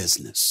damn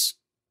business.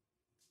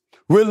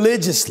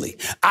 Religiously.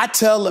 I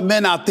tell the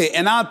men out there,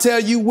 and I'll tell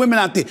you women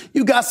out there,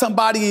 you got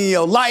somebody in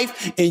your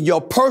life, in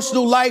your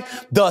personal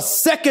life, the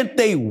second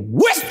they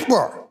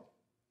whisper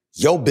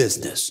your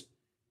business,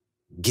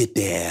 get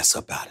their ass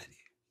up out of there.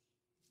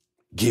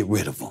 Get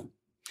rid of them.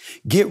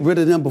 Get rid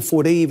of them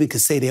before they even can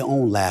say their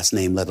own last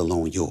name, let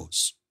alone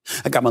yours.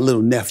 I got my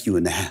little nephew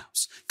in the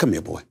house. Come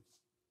here, boy.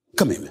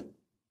 Come here, man.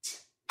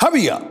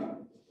 Hurry up.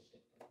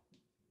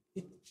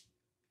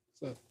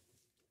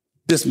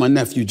 This is my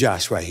nephew,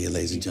 Josh, right here,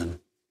 ladies and gentlemen.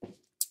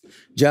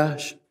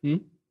 Josh,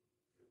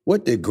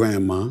 what did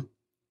grandma,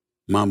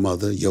 my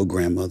mother, your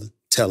grandmother,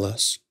 tell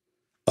us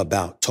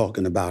about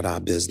talking about our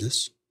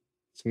business?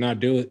 To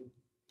not do it.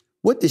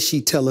 What did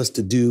she tell us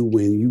to do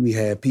when we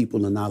had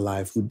people in our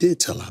life who did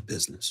tell our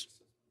business?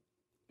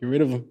 Get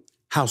rid of them.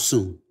 How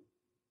soon?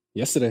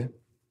 Yesterday.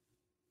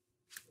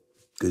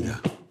 Good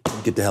job.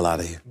 Get the hell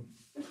out of here.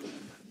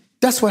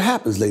 That's what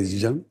happens, ladies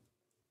and gentlemen.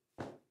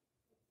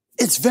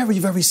 It's very,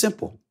 very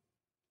simple.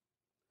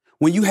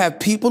 When you have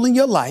people in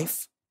your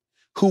life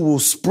who will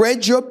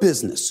spread your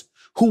business,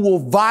 who will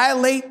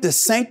violate the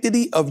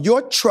sanctity of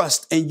your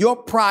trust and your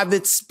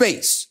private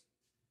space,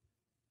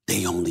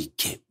 they only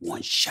get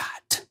one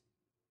shot.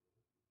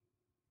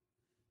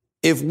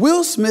 If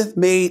Will Smith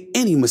made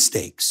any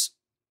mistakes,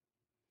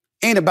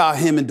 ain't about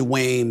him and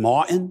Dwayne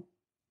Martin,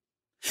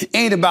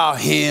 ain't about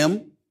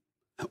him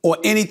or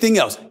anything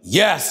else.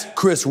 Yes,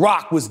 Chris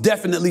Rock was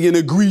definitely an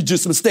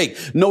egregious mistake.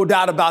 No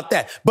doubt about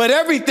that. But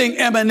everything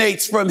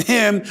emanates from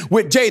him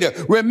with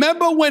Jada.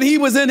 Remember when he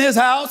was in his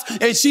house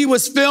and she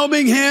was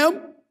filming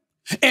him?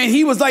 And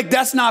he was like,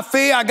 that's not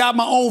fair. I got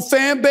my own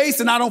fan base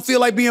and I don't feel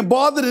like being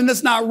bothered and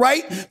it's not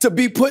right to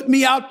be putting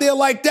me out there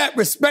like that.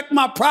 Respect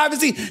my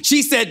privacy.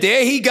 She said,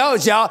 there he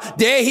goes, y'all.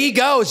 There he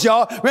goes,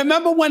 y'all.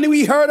 Remember when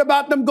we heard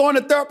about them going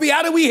to therapy?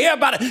 How did we hear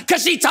about it?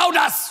 Because she told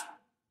us.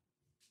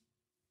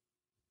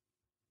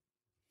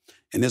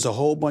 And there's a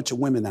whole bunch of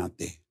women out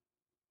there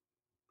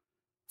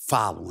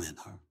following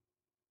her.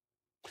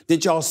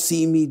 Did y'all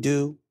see me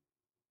do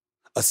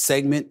a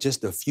segment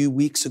just a few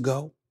weeks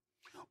ago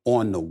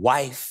on the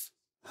wife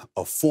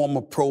of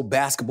former pro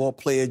basketball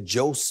player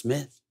Joe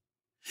Smith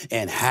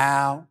and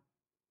how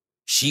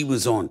she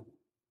was had an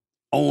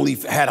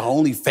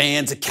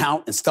OnlyFans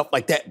account and stuff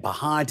like that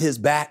behind his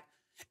back,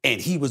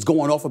 and he was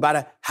going off about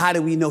it. How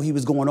do we know he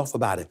was going off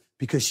about it?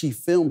 Because she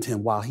filmed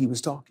him while he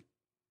was talking.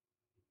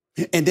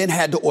 And then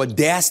had the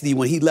audacity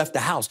when he left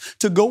the house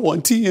to go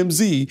on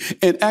TMZ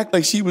and act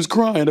like she was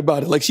crying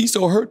about it, like she's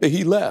so hurt that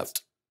he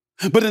left.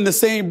 But in the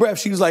same breath,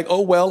 she was like,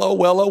 oh,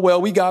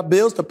 well, we got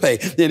bills to pay.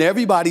 Then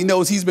everybody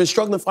knows he's been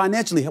struggling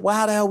financially. Well,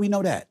 how the hell we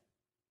know that?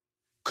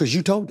 Because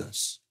you told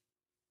us.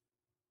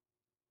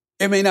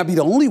 It may not be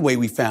the only way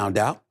we found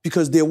out,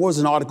 because there was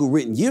an article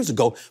written years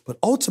ago, but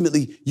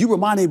ultimately, you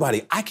remind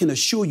anybody, I can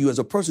assure you as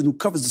a person who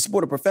covers the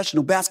sport of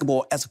professional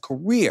basketball as a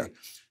career,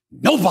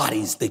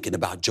 nobody's thinking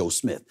about Joe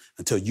Smith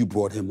until you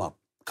brought him up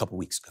a couple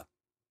weeks ago.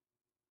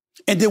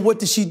 And then what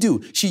did she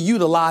do? She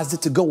utilized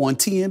it to go on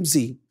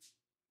TMZ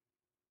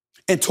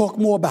and talk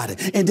more about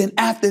it. And then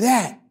after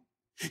that,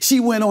 she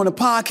went on a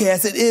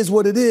podcast, It Is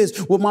What It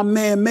Is, with my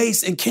man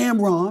Mace and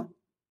Cameron,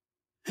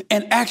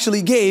 and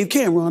actually gave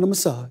Cameron a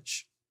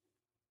massage.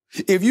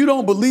 If you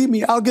don't believe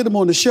me, I'll get him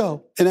on the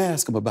show and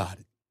ask him about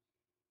it.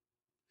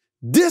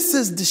 This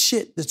is the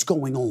shit that's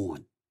going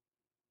on.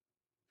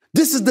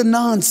 This is the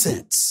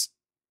nonsense.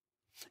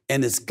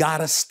 And it's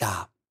gotta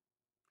stop.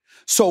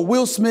 So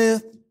Will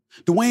Smith,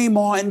 Dwayne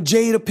Martin,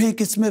 Jada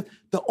Pinkett Smith,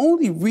 the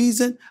only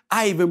reason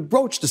I even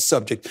broached the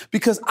subject,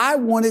 because I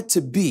want it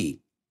to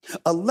be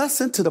a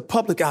lesson to the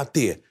public out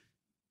there.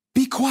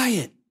 Be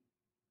quiet.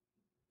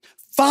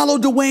 Follow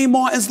Dwayne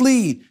Martin's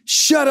lead.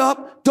 Shut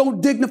up.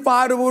 Don't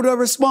dignify it with a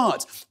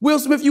response. Will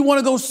Smith, you want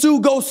to go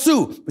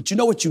sue. But you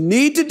know what you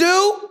need to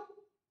do?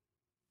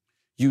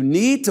 You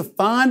need to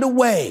find a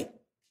way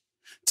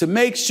to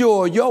make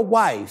sure your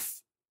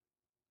wife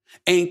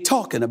ain't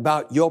talking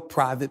about your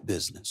private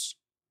business.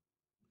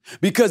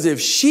 Because if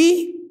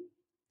she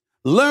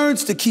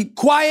learns to keep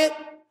quiet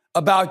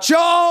about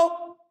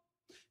y'all,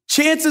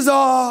 chances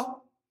are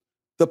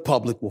the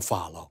public will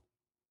follow.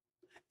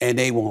 And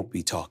they won't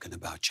be talking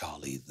about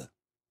y'all either.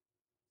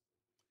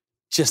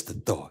 Just a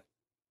thought.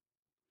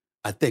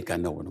 I think I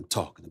know what I'm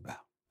talking about.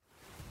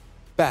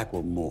 Back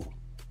with more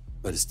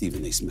of the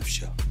Stephen A. Smith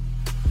Show.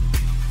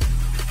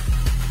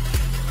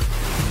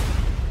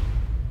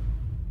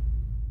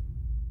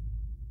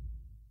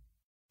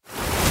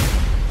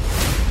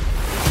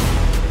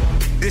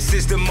 This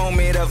is the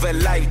moment of a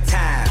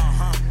lifetime.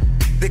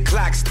 The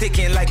clock's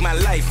ticking like my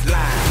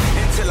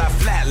lifeline. Until I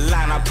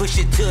flatline, I push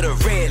it to the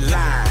red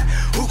line.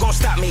 Who gon'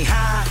 stop me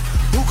high?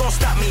 Who gon'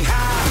 stop me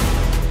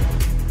high?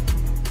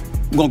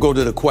 I'm gonna go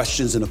to the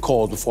questions and the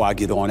calls before I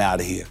get on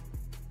out of here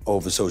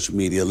over social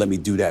media. Let me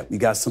do that. We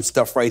got some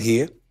stuff right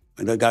here,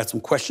 and I got some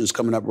questions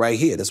coming up right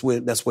here. That's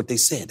what they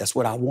said. That's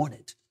what I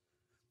wanted.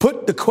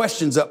 Put the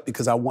questions up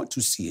because I want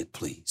to see it,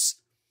 please.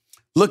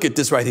 Look at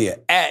this right here.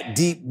 At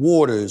Deep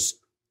Waters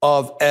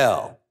of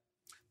L.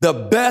 The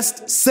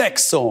best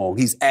sex song.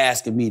 He's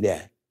asking me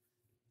that.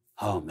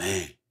 Oh,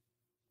 man.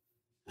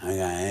 I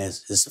gotta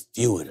ask. There's a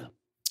few of them.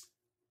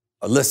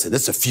 Listen,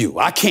 it's a few.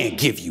 I can't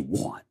give you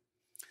one.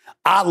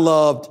 I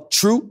loved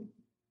True.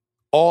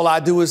 All I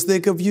Do Is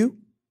Think of You.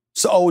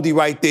 It's an oldie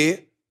right there.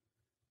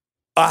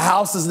 A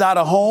House Is Not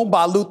a Home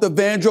by Luther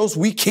Vandross.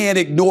 We can't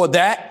ignore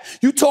that.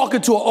 You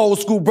talking to an old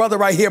school brother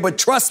right here, but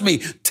trust me,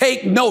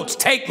 take notes,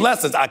 take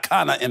lessons. I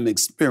kind of am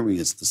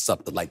experienced to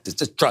something like this.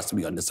 Just trust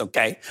me on this,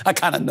 okay? I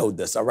kind of know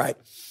this, all right?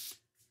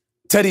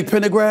 Teddy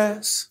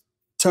Pendergrass,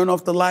 Turn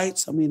Off the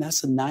Lights. I mean,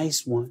 that's a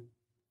nice one.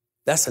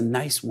 That's a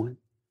nice one.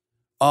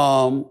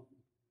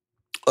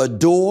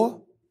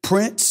 Adore,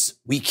 Prince.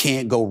 We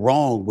can't go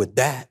wrong with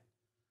that,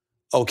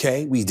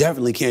 okay? We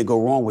definitely can't go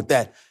wrong with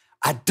that.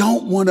 I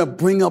don't want to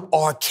bring up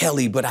R.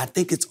 Kelly, but I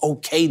think it's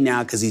okay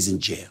now because he's in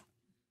jail.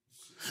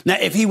 Now,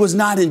 if he was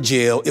not in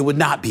jail, it would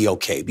not be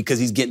okay because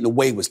he's getting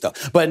away with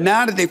stuff. But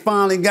now that they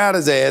finally got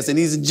his ass and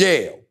he's in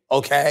jail,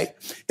 okay,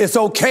 it's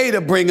okay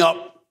to bring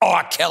up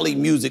R. Kelly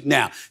music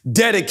now.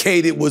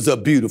 Dedicated was a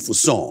beautiful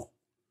song,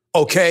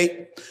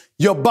 okay?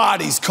 Your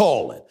Body's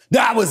Calling.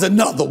 That was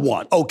another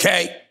one,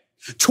 okay?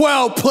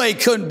 12 Play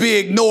Couldn't Be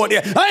Ignored.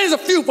 There's a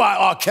few by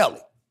R. Kelly.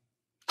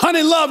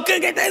 Honey Love,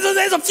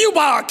 there's a few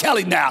by R.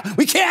 Kelly now.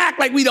 We can't act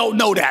like we don't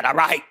know that, all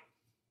right?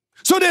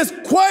 So there's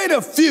quite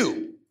a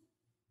few.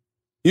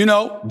 You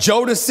know,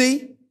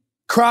 Jodeci,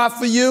 Cry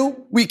For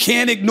You, we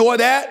can't ignore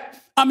that.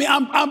 I mean,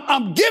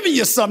 I'm giving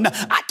you some now.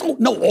 I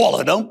don't know all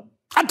of them.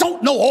 I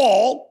don't know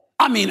all.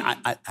 I mean,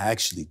 I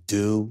actually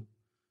do,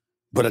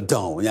 but I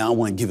don't. I don't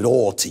want to give it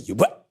all to you.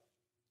 But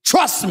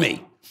trust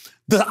me,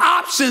 the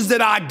options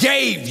that I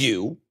gave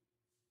you,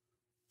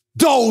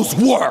 those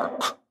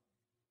work.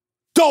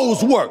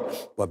 Those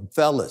work. But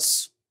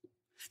fellas,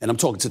 and I'm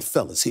talking to the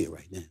fellas here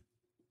right now,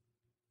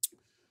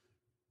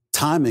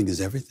 timing is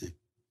everything.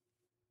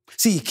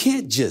 See, you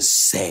can't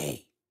just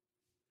say,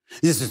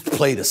 just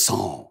play the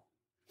song.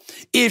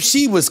 If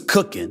she was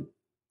cooking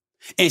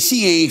and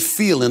she ain't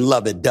feeling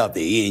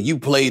lovey-dovey and you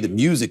play the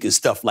music and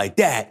stuff like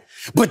that,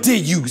 but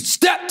then you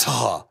step to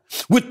her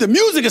with the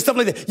music and stuff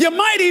like that, you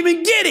might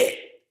even get it.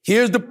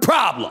 Here's the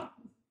problem.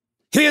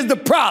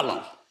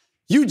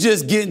 You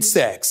just getting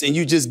sex and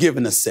you just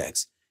giving her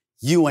sex.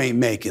 you ain't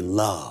making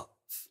love.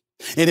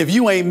 And if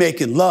you ain't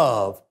making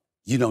love,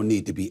 you don't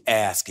need to be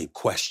asking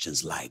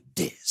questions like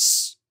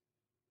this.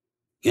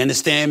 You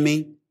understand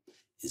me?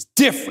 It's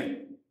different.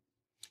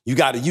 You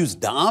got to use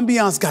it. The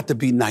ambiance got to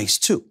be nice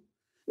too.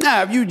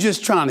 Now, if you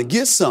just trying to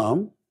get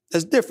some,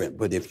 that's different.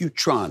 But if you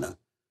trying to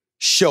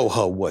show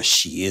her what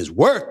she is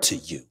worth to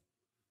you,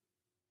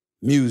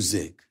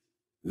 music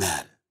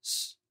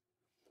matters.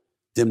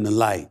 Dim the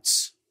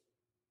lights.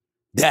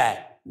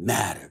 That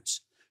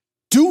matters.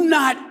 Do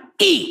not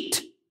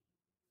eat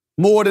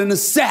more than a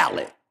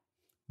salad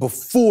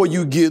before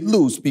you get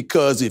loose,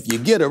 because if you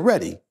get her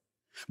ready,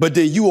 but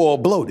then you all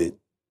bloated,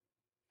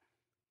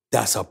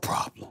 that's a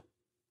problem.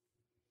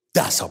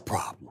 That's a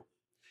problem.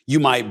 You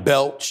might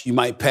belch, you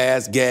might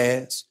pass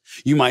gas,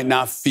 you might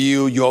not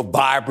feel your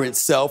vibrant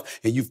self,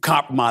 and you've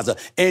compromised her.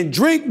 And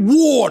drink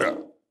water.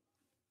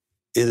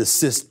 It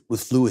assists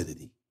with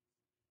fluidity.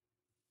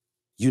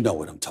 You know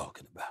what I'm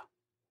talking about.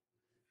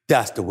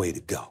 That's the way to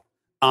go.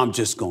 I'm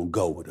just going to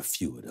go with a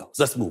few of those.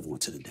 Let's move on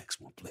to the next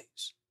one,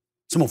 please.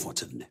 Let's move on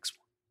to the next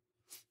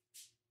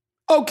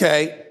one.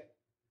 Okay.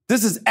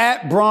 This is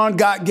at Bron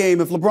Got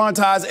Game. If LeBron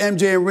ties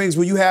MJ in rings,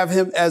 will you have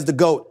him as the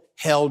GOAT?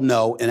 Hell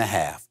no and a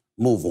half.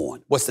 Move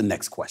on. What's the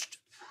next question?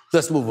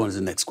 Let's move on to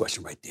the next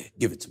question right there.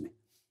 Give it to me.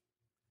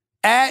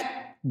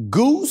 At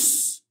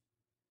Goose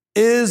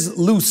is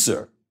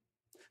Looser.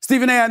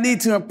 Stephen A., I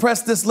need to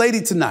impress this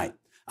lady tonight.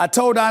 I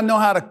told her I know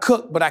how to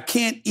cook, but I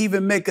can't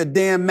even make a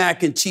damn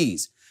mac and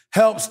cheese.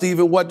 Help,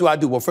 Stephen. What do I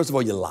do? Well, first of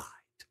all, you lied.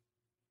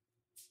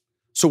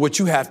 So what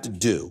you have to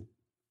do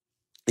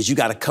is you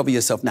got to cover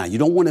yourself now. You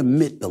don't want to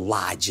admit the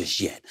lie just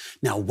yet.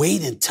 Now,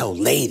 wait until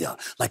later,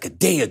 like a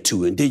day or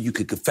two, and then you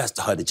can confess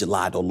to her that you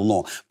lied all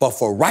along. But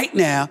for right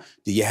now,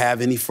 do you have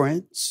any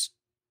friends?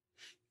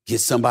 Get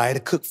somebody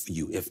to cook for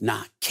you. If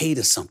not,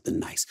 cater something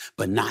nice,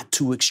 but not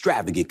too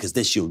extravagant, because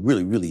then she'll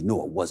really, really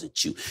know it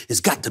wasn't you.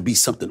 It's got to be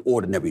something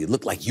ordinary. It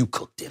looked like you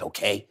cooked it,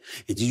 okay?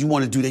 And you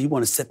want to do that, you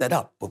want to set that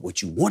up. But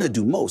what you want to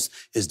do most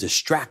is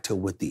distract her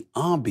with the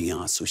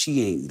ambiance so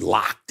she ain't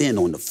locked in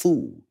on the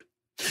food.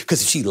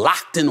 Because if she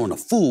locked in on the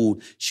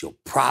food, she'll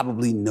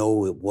probably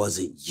know it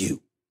wasn't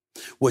you.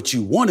 What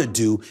you want to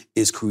do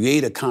is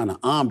create a kind of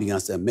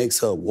ambiance that makes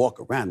her walk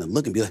around and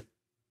look and be like,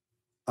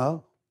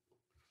 oh,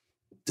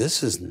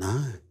 this is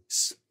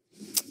nice.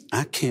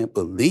 I can't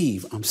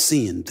believe I'm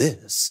seeing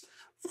this.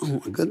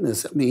 Oh, my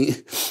goodness. I mean,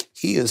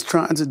 he is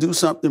trying to do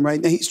something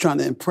right now. He's trying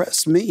to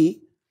impress me.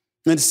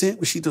 You understand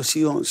what she does?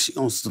 She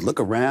wants to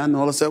look around and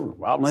all of a sudden,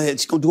 rob my head.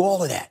 She's going to do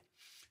all of that.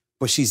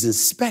 But she's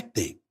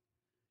inspecting.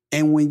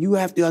 And when you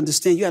have to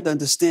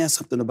understand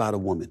something about a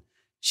woman.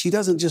 She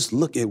doesn't just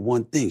look at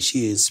one thing.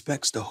 She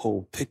inspects the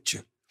whole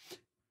picture.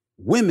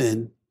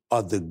 Women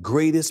are the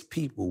greatest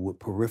people with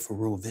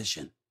peripheral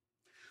vision.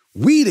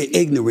 We, the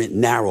ignorant,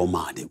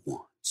 narrow-minded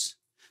ones.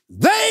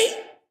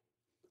 They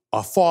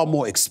are far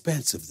more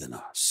expensive than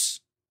us.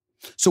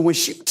 So when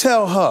she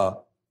tell her,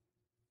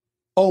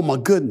 oh, my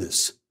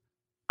goodness,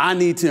 I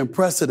need to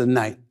impress her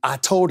tonight. I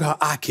told her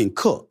I can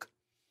cook.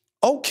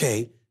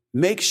 Okay.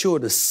 Make sure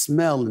the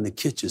smell in the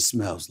kitchen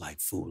smells like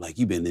food, like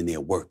you've been in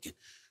there working.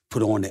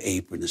 Put on the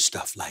apron and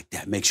stuff like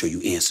that. Make sure you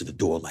answer the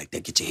door like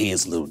that. Get your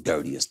hands a little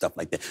dirty and stuff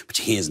like that. Put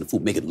your hands in the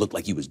food. Make it look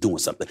like you was doing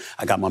something.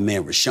 I got my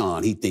man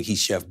Rashawn. He think he's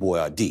Chef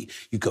Boyardee.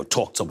 You go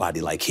talk to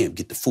somebody like him,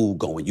 get the food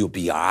going, you'll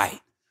be all right.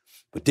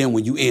 But then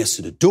when you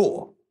answer the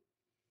door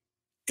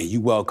and you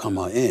welcome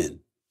her in,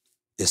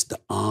 it's the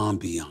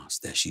ambiance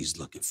that she's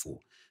looking for.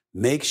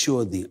 Make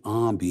sure the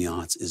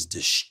ambiance is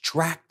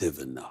distractive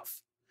enough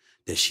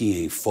that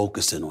she ain't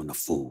focusing on the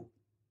food.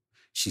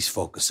 She's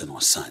focusing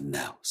on something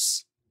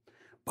else.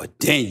 But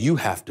then you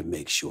have to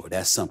make sure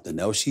that something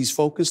else she's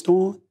focused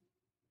on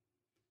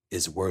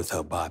is worth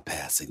her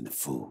bypassing the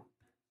food.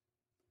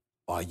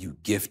 Are you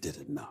gifted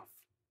enough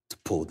to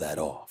pull that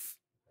off?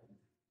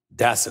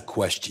 That's a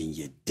question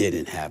you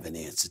didn't have an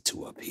answer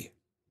to up here.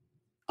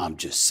 I'm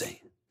just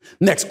saying.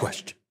 Next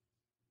question.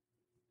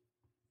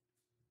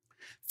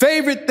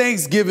 Favorite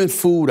Thanksgiving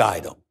food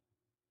item?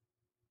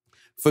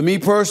 For me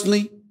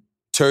personally,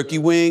 turkey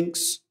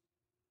wings,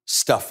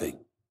 stuffing,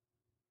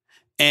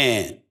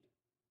 and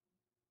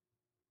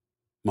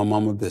my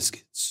mama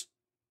biscuits.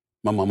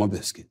 My mama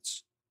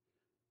biscuits.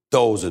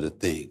 Those are the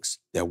things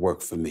that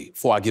work for me.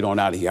 Before I get on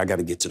out of here, I got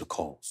to get to the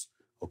calls,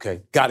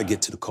 okay? Got to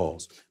get to the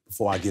calls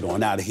before I get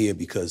on out of here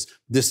because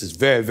this is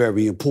very,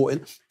 very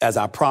important. As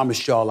I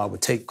promised y'all, I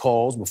would take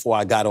calls before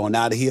I got on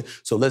out of here.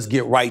 So let's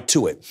get right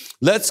to it.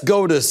 Let's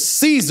go to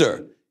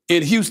Caesar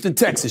in Houston,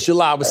 Texas. You're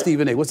live with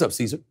Stephen A. What's up,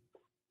 Caesar?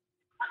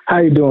 How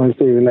you doing,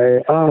 Stephen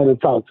A? I wanted to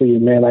talk to you,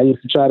 man. I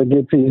used to try to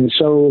get to your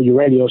show, your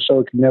radio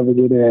show, could never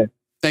get in.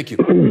 Thank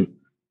you.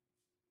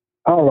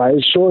 All right,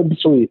 it's short and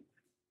sweet.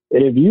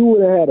 If you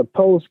would have had a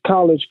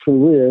post-college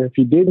career, if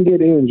you didn't get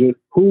injured,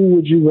 who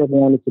would you have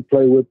wanted to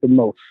play with the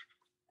most?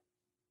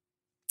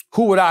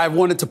 Who would I have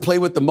wanted to play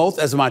with the most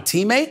as my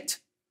teammate?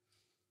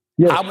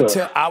 Yes,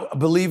 sir.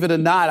 Believe it or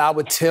not, I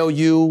would tell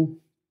you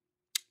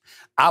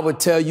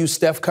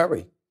Steph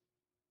Curry.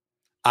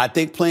 I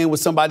think playing with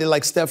somebody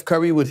like Steph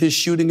Curry with his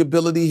shooting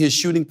ability, his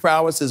shooting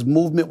prowess, his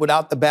movement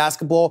without the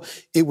basketball,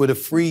 it would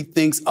have freed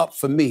things up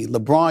for me.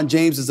 LeBron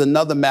James is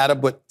another matter,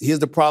 but here's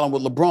the problem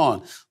with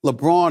LeBron.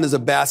 LeBron is a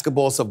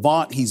basketball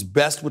savant. He's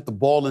best with the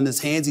ball in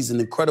his hands. He's an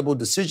incredible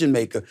decision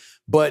maker,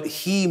 but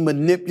he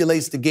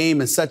manipulates the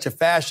game in such a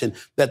fashion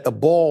that the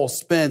ball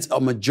spends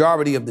a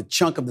majority of the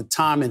chunk of the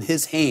time in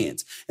his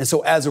hands. And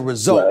so as a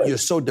result, you're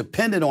so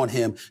dependent on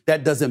him,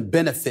 that doesn't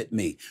benefit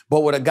me.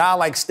 But with a guy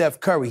like Steph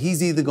Curry,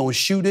 he's either going to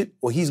shoot it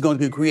or he's going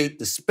to create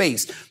the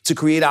space to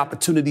create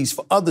opportunities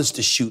for others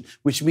to shoot,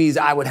 which means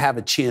I would have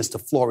a chance to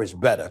flourish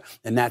better.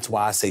 And that's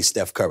why I say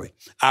Steph Curry.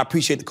 I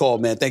appreciate the call,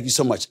 man. Thank you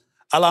so much.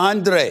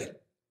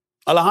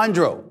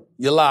 Alejandro,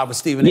 you're live with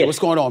Stephen A. What's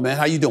going on, man?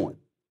 How you doing?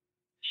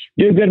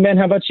 Doing good, man.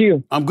 How about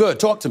you? I'm good.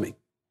 Talk to me.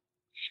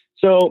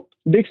 So,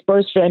 big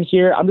Spurs fan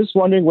here. I'm just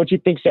wondering what you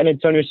think San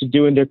Antonio should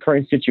do in their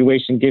current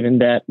situation, given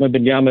that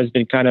Wembanyama has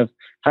been kind of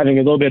having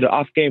a little bit of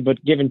off game,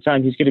 but given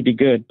time, he's going to be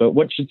good. But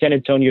what should San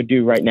Antonio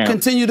do right now?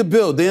 Continue to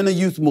build. They're in a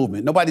youth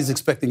movement. Nobody's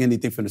expecting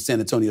anything from the San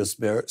Antonio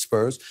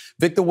Spurs.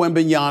 Victor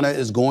Wembanyama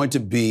is going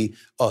to be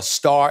a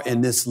star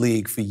in this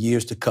league for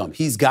years to come.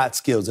 He's got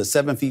skills. At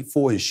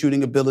 7'4", his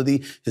shooting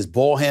ability, his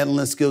ball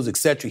handling skills,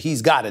 etc.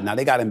 He's got it. Now,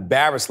 they got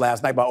embarrassed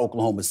last night by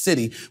Oklahoma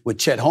City with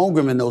Chet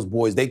Holmgren and those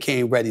boys. They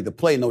came ready to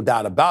play, no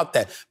doubt about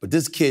that. But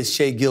this kid,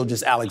 Shai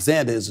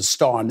Gilgeous-Alexander, is a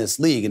star in this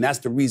league, and that's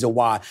the reason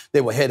why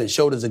they were head and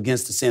shoulders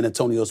against the San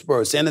Antonio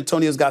Spurs. San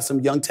Antonio's got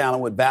some young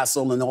talent with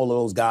Vassell and all of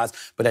those guys,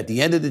 but at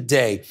the end of the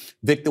day,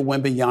 Victor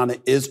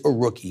Wembanyama is a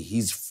rookie.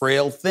 He's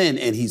frail, thin,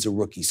 and he's a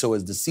rookie. So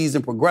as the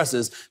season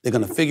progresses, they're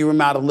going to figure him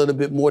out a little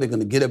bit more. They're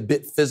going to get a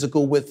bit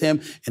physical with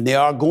him, and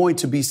there are going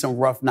to be some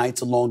rough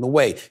nights along the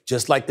way,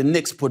 just like the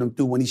Knicks put him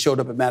through when he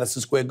showed up at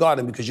Madison Square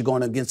Garden, because you're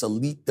going against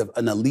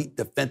an elite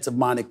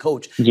defensive-minded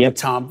coach,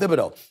 Tom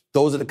Thibodeau.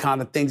 Those are the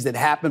kind of things that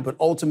happen, but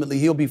ultimately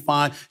he'll be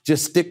fine.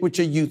 Just stick with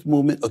your youth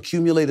movement,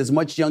 accumulate as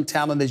much young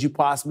talent as you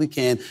possibly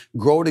can,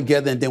 grow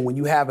together, and then when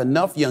you have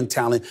enough young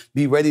talent,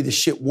 be ready to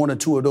ship one or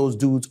two of those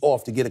dudes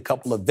off to get a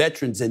couple of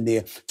veterans in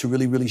there to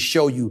really, really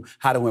show you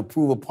how to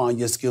improve upon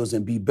your skills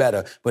and be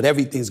better. But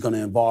everything's going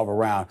to involve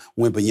around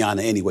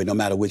Wembanyama anyway, no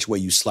matter which way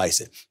you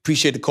slice it.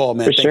 Appreciate the call,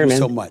 man. Thank you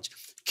so much.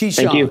 Keyshawn.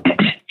 Thank you.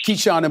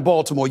 Keyshawn in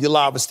Baltimore, you're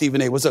live with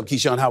Stephen A. What's up,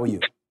 Keyshawn? How are you?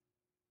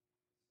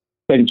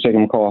 Thank you for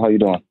taking my call. How you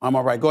doing? I'm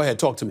all right. Go ahead.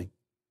 Talk to me.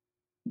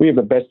 We have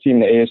the best team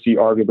in the AFC,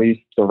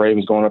 arguably. The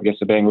Ravens going up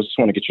against the Bengals. Just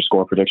want to get your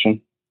score prediction.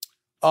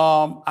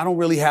 I don't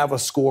really have a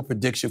score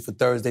prediction for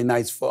Thursday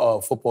night's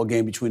football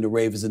game between the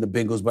Ravens and the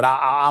Bengals, but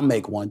I'll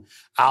make one.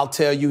 I'll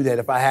tell you that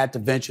if I had to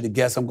venture to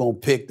guess, I'm going to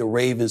pick the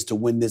Ravens to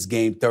win this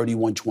game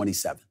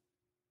 31-27.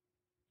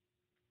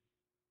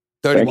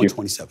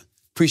 31-27.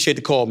 Appreciate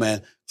the call,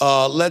 man.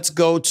 Let's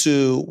go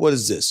to, what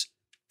is this?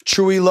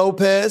 Truy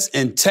Lopez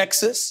in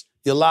Texas.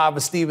 You're live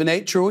with Stephen A.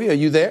 Truy, are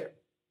you there?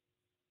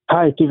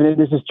 Hi, Stephen A.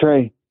 This is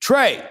Trey.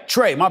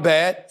 Trey, my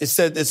bad. It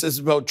said it's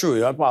about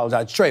Truy. I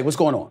apologize. Trey, what's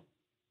going on?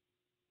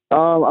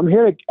 I'm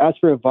here to ask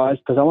for advice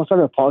because I want to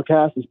start a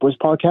podcast, a sports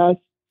podcast.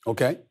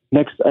 Okay.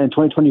 Next in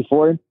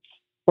 2024.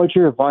 What's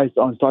your advice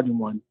on starting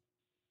one?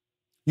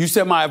 You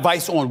said my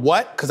advice on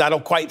what? Because I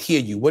don't quite hear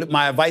you. What?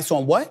 My advice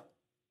on what?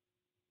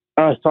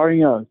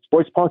 Starting a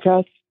sports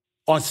podcast.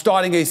 On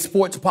starting a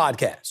sports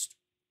podcast?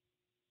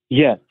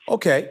 Yes.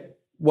 Okay.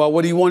 Well,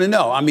 what do you want to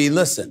know? I mean,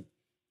 listen,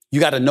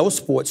 you got to know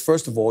sports,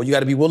 first of all. You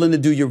got to be willing to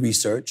do your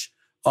research.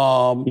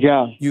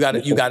 You got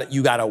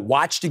to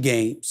watch the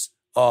games.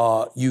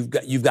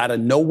 You've got to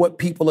know what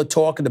people are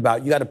talking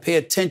about. You got to pay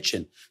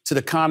attention to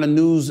the kind of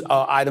news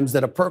items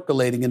that are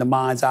percolating in the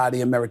mind's eye of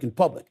the American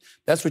public.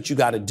 That's what you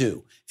got to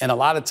do. And a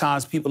lot of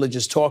times people are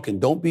just talking.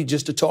 Don't be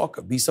just a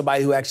talker. Be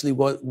somebody who actually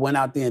went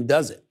out there and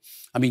does it.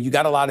 I mean, you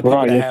got a lot of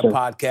people that have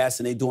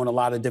podcasts and they're doing a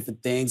lot of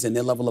different things, and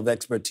their level of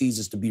expertise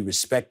is to be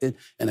respected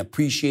and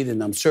appreciated.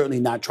 And I'm certainly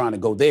not trying to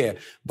go there,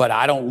 but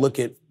I don't look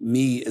at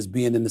me as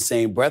being in the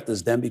same breath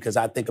as them, because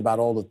I think about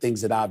all the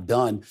things that I've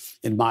done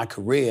in my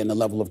career and the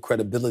level of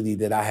credibility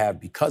that I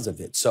have because of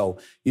it. So,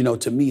 you know,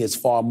 to me, it's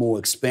far more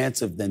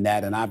expansive than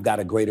that. And I've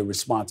got a greater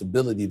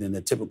responsibility than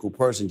the typical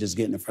person just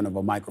getting in front of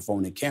a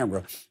microphone and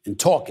camera and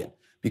talking.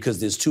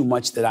 Because there's too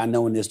much that I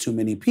know and there's too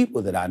many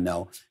people that I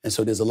know. And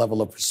so there's a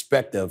level of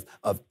perspective,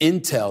 of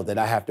intel that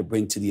I have to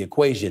bring to the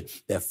equation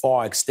that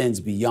far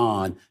extends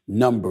beyond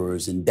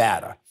numbers and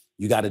data.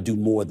 You got to do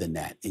more than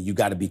that. And you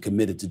got to be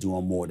committed to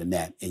doing more than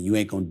that. And you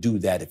ain't going to do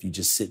that if you're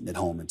just sitting at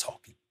home and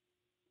talking.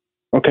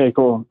 Okay,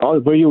 cool.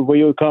 Will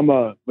you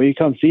come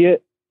see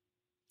it?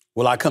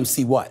 Will I come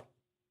see what?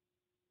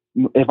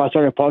 If I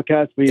start a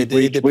podcast, will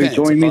you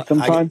join me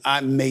sometime?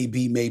 I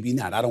maybe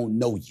not. I don't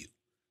know you.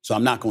 So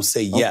I'm not going to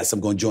say, yes, I'm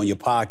going to join your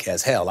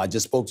podcast. Hell, I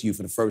just spoke to you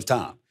for the first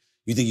time.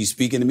 You think you're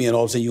speaking to me and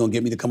all of a sudden you're going to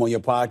get me to come on your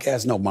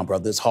podcast? No, my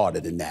brother, it's harder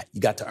than that. You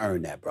got to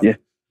earn that, brother. Yeah.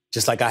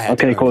 Just like I had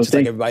to earn it. Just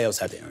like everybody else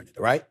had to earn it,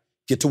 all right?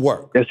 Get to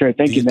work. Yes, sir.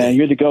 Thank you, man.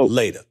 You're the GOAT.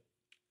 Later.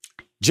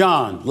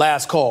 John,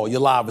 last call.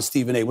 You're live with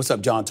Stephen A. What's up,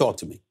 John? Talk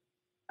to me.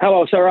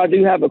 Hello, sir. I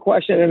do have a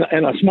question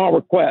and a small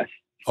request.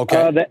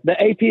 Okay.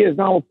 The AP is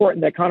now reporting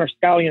that Connor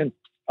Scallion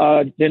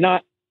did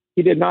not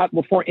he did not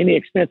report any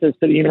expenses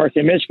to the University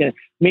of Michigan,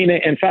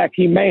 meaning, in fact,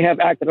 he may have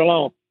acted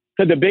alone.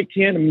 Could the Big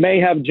Ten may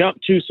have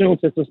jumped too soon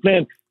to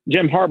suspend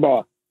Jim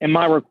Harbaugh? And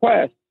my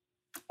request,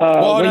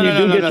 Stop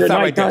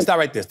right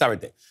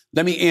there.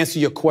 Let me answer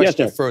your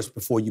question first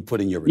before you put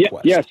in your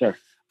request. Yes, sir.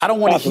 I don't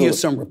want to hear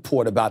some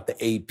report about the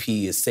AP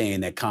is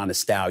saying that Connor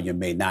Stallion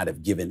may not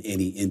have given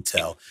any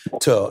intel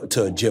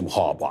to Jim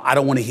Harbaugh. I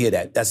don't want to hear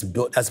that. That's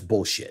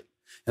bullshit.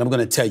 And I'm going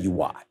to tell you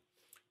why.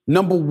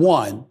 Number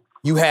one,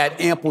 you had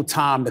ample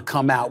time to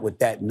come out with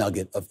that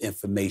nugget of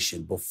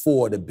information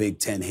before the Big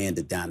Ten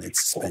handed down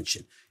its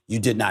suspension. You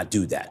did not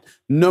do that.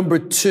 Number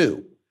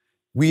two,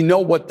 we know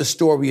what the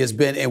story has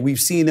been, and we've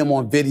seen him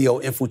on video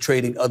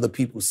infiltrating other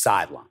people's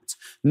sidelines.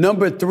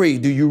 Number three,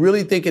 do you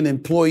really think an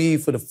employee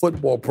for the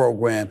football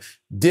program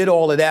did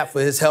all of that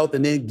for his health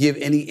and then give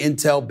any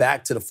intel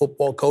back to the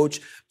football coach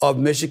of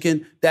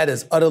Michigan? That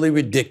is utterly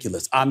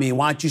ridiculous. I mean,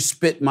 why don't you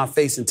spit in my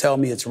face and tell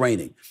me it's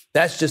raining?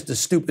 That's just the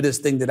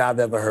stupidest thing that I've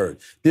ever heard.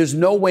 There's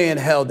no way in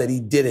hell that he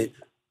did it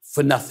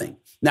for nothing.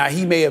 Now,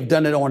 he may have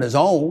done it on his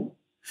own,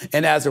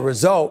 and as a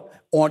result,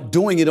 on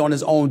doing it on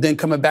his own, then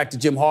coming back to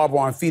Jim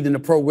Harbaugh and feeding the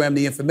program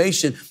the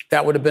information,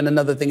 that would have been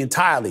another thing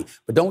entirely.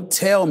 But don't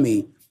tell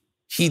me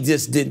he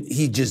just did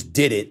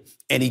it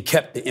and he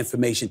kept the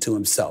information to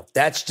himself.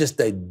 That's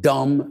just a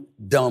dumb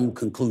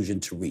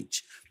conclusion to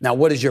reach. Now,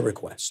 what is your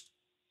request?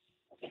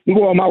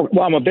 Well,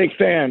 I'm a big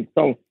fan.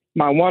 So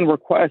my one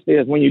request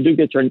is when you do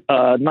get your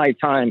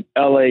nighttime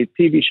LA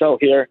TV show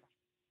here,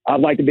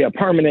 I'd like to be a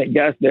permanent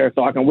guest there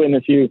so I can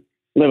witness you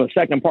live a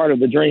second part of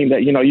the dream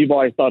that, you've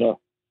always thought of.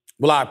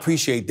 Well, I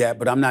appreciate that,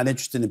 but I'm not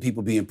interested in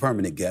people being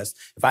permanent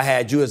guests. If I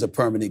had you as a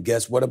permanent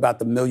guest, what about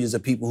the millions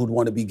of people who'd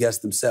want to be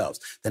guests themselves?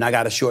 Then I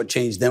got to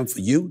shortchange them for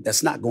you?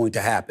 That's not going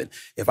to happen.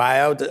 If I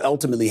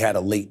ultimately had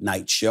a late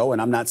night show,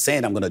 and I'm not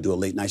saying I'm going to do a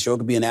late night show, it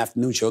could be an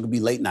afternoon show, it could be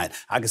late night.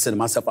 I consider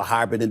myself a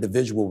hybrid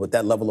individual with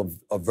that level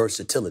of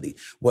versatility.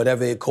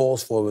 Whatever it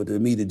calls for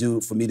me to do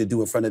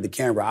in front of the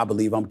camera, I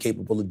believe I'm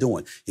capable of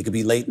doing. It could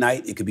be late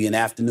night, it could be an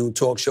afternoon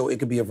talk show, it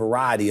could be a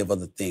variety of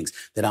other things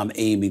that I'm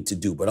aiming to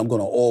do, but I'm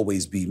going to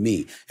always be me.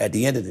 At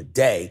the end of the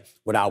day,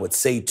 what I would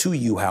say to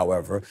you,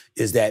 however,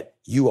 is that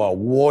you are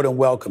more than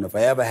welcome. If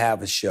I ever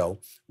have a show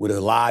with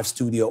a live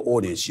studio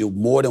audience, you're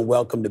more than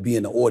welcome to be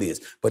in the audience.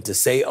 But to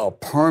say a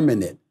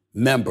permanent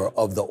member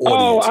of the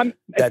audience.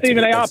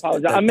 Stephen, I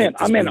apologize. I meant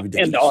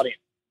in the audience.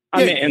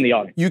 I meant in the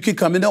audience. You can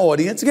come in the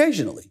audience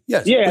occasionally.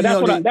 Yes. Yeah,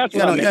 that's what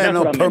I meant.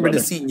 No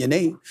permanent seat in your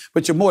name,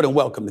 but you're more than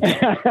welcome to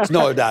come. There's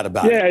no doubt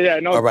about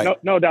it. No, right.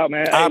 no doubt,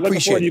 man. I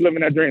appreciate you living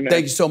that dream, man.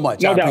 Thank you so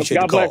much. No I doubt. appreciate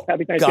God the call. bless.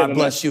 Happy Thanksgiving. God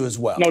bless you as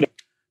well. No doubt.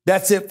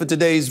 That's it for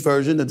today's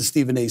version of the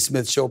Stephen A.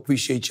 Smith Show.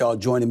 Appreciate y'all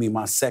joining me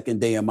my second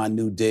day of my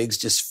new digs,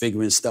 just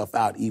figuring stuff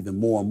out even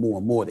more and more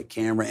and more. The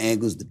camera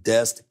angles, the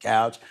desk, the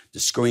couch, the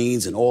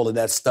screens, and all of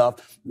that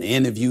stuff, the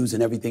interviews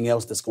and everything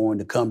else that's going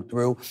to come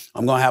through.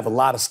 I'm going to have a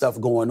lot of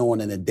stuff going on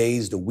in the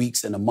days, the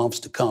weeks, and the months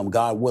to come.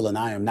 God willing,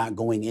 I am not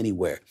going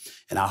anywhere.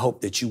 And I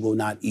hope that you will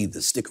not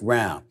either. Stick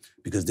around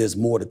because there's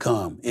more to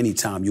come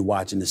anytime you're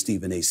watching the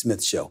Stephen A.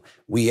 Smith Show.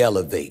 We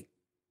elevate,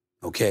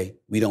 okay?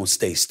 We don't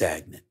stay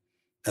stagnant.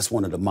 That's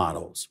one of the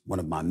mottos, one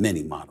of my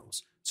many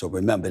mottos. So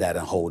remember that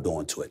and hold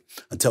on to it.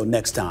 Until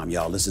next time,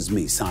 y'all, this is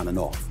me signing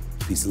off.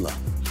 Peace and love.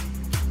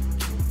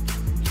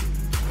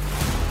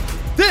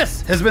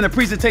 This has been a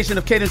presentation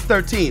of Cadence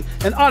 13,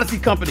 an Odyssey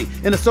company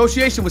in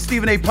association with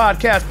Stephen A.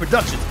 Podcast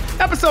Productions.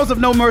 Episodes of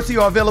No Mercy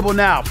are available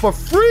now for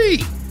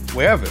free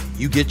wherever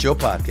you get your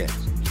podcasts.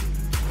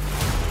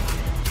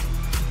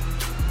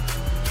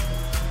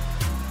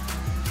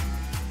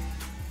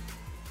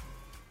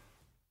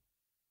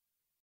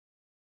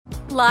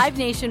 Live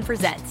Nation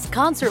presents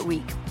Concert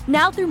Week.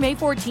 Now through May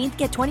 14th,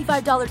 get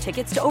 $25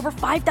 tickets to over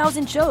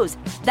 5,000 shows.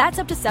 That's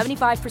up to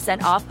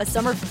 75% off a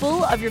summer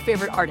full of your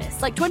favorite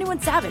artists like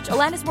 21 Savage,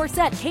 Alanis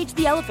Morissette, Cage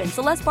the Elephant,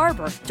 Celeste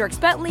Barber, Dierks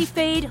Bentley,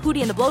 Fade,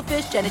 Hootie and the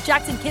Blowfish, Janet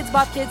Jackson, Kids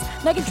Bop Kids,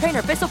 Meghan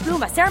Trainor, Peso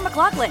Pluma, Sarah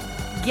McLachlan.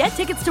 Get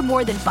tickets to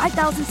more than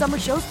 5,000 summer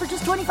shows for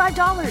just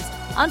 $25.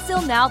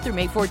 Until now through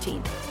May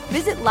 14th.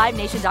 Visit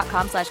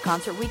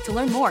LiveNation.com/Concert Week to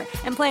learn more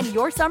and plan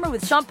your summer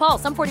with Sean Paul,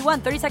 Sum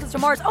 41, 30 Seconds to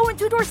Mars, and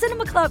Two Door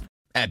Cinema Club.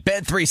 At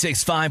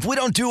Bet365, we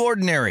don't do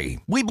ordinary.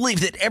 We believe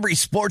that every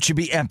sport should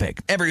be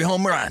epic. Every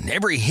home run,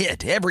 every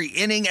hit, every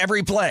inning,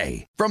 every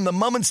play. From the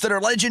moments that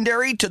are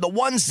legendary to the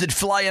ones that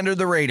fly under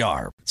the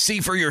radar. See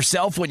for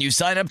yourself when you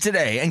sign up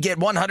today and get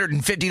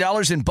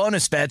 $150 in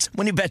bonus bets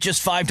when you bet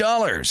just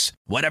 $5.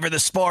 Whatever the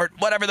sport,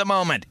 whatever the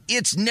moment,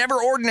 it's never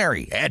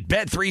ordinary at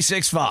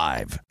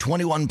Bet365.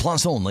 21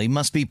 plus only.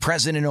 Must be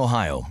present in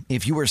Ohio.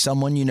 If you or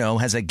someone you know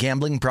has a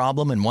gambling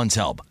problem and wants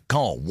help,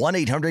 call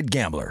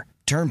 1-800-GAMBLER.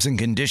 Terms and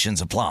conditions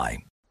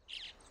apply.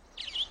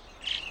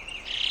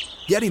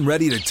 Getting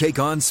ready to take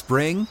on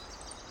spring?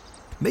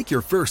 Make your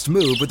first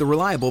move with the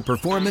reliable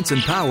performance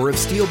and power of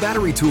Steel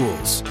battery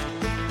tools.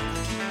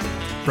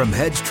 From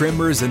hedge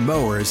trimmers and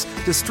mowers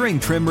to string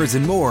trimmers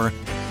and more,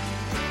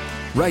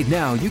 right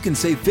now you can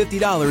save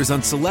 $50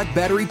 on select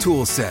battery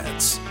tool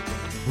sets.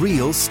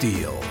 Real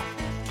Steel.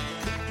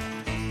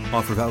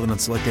 Offer valid on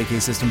select AK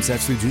system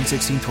sets through June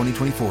 16,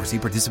 2024. See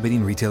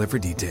participating retailer for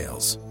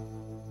details.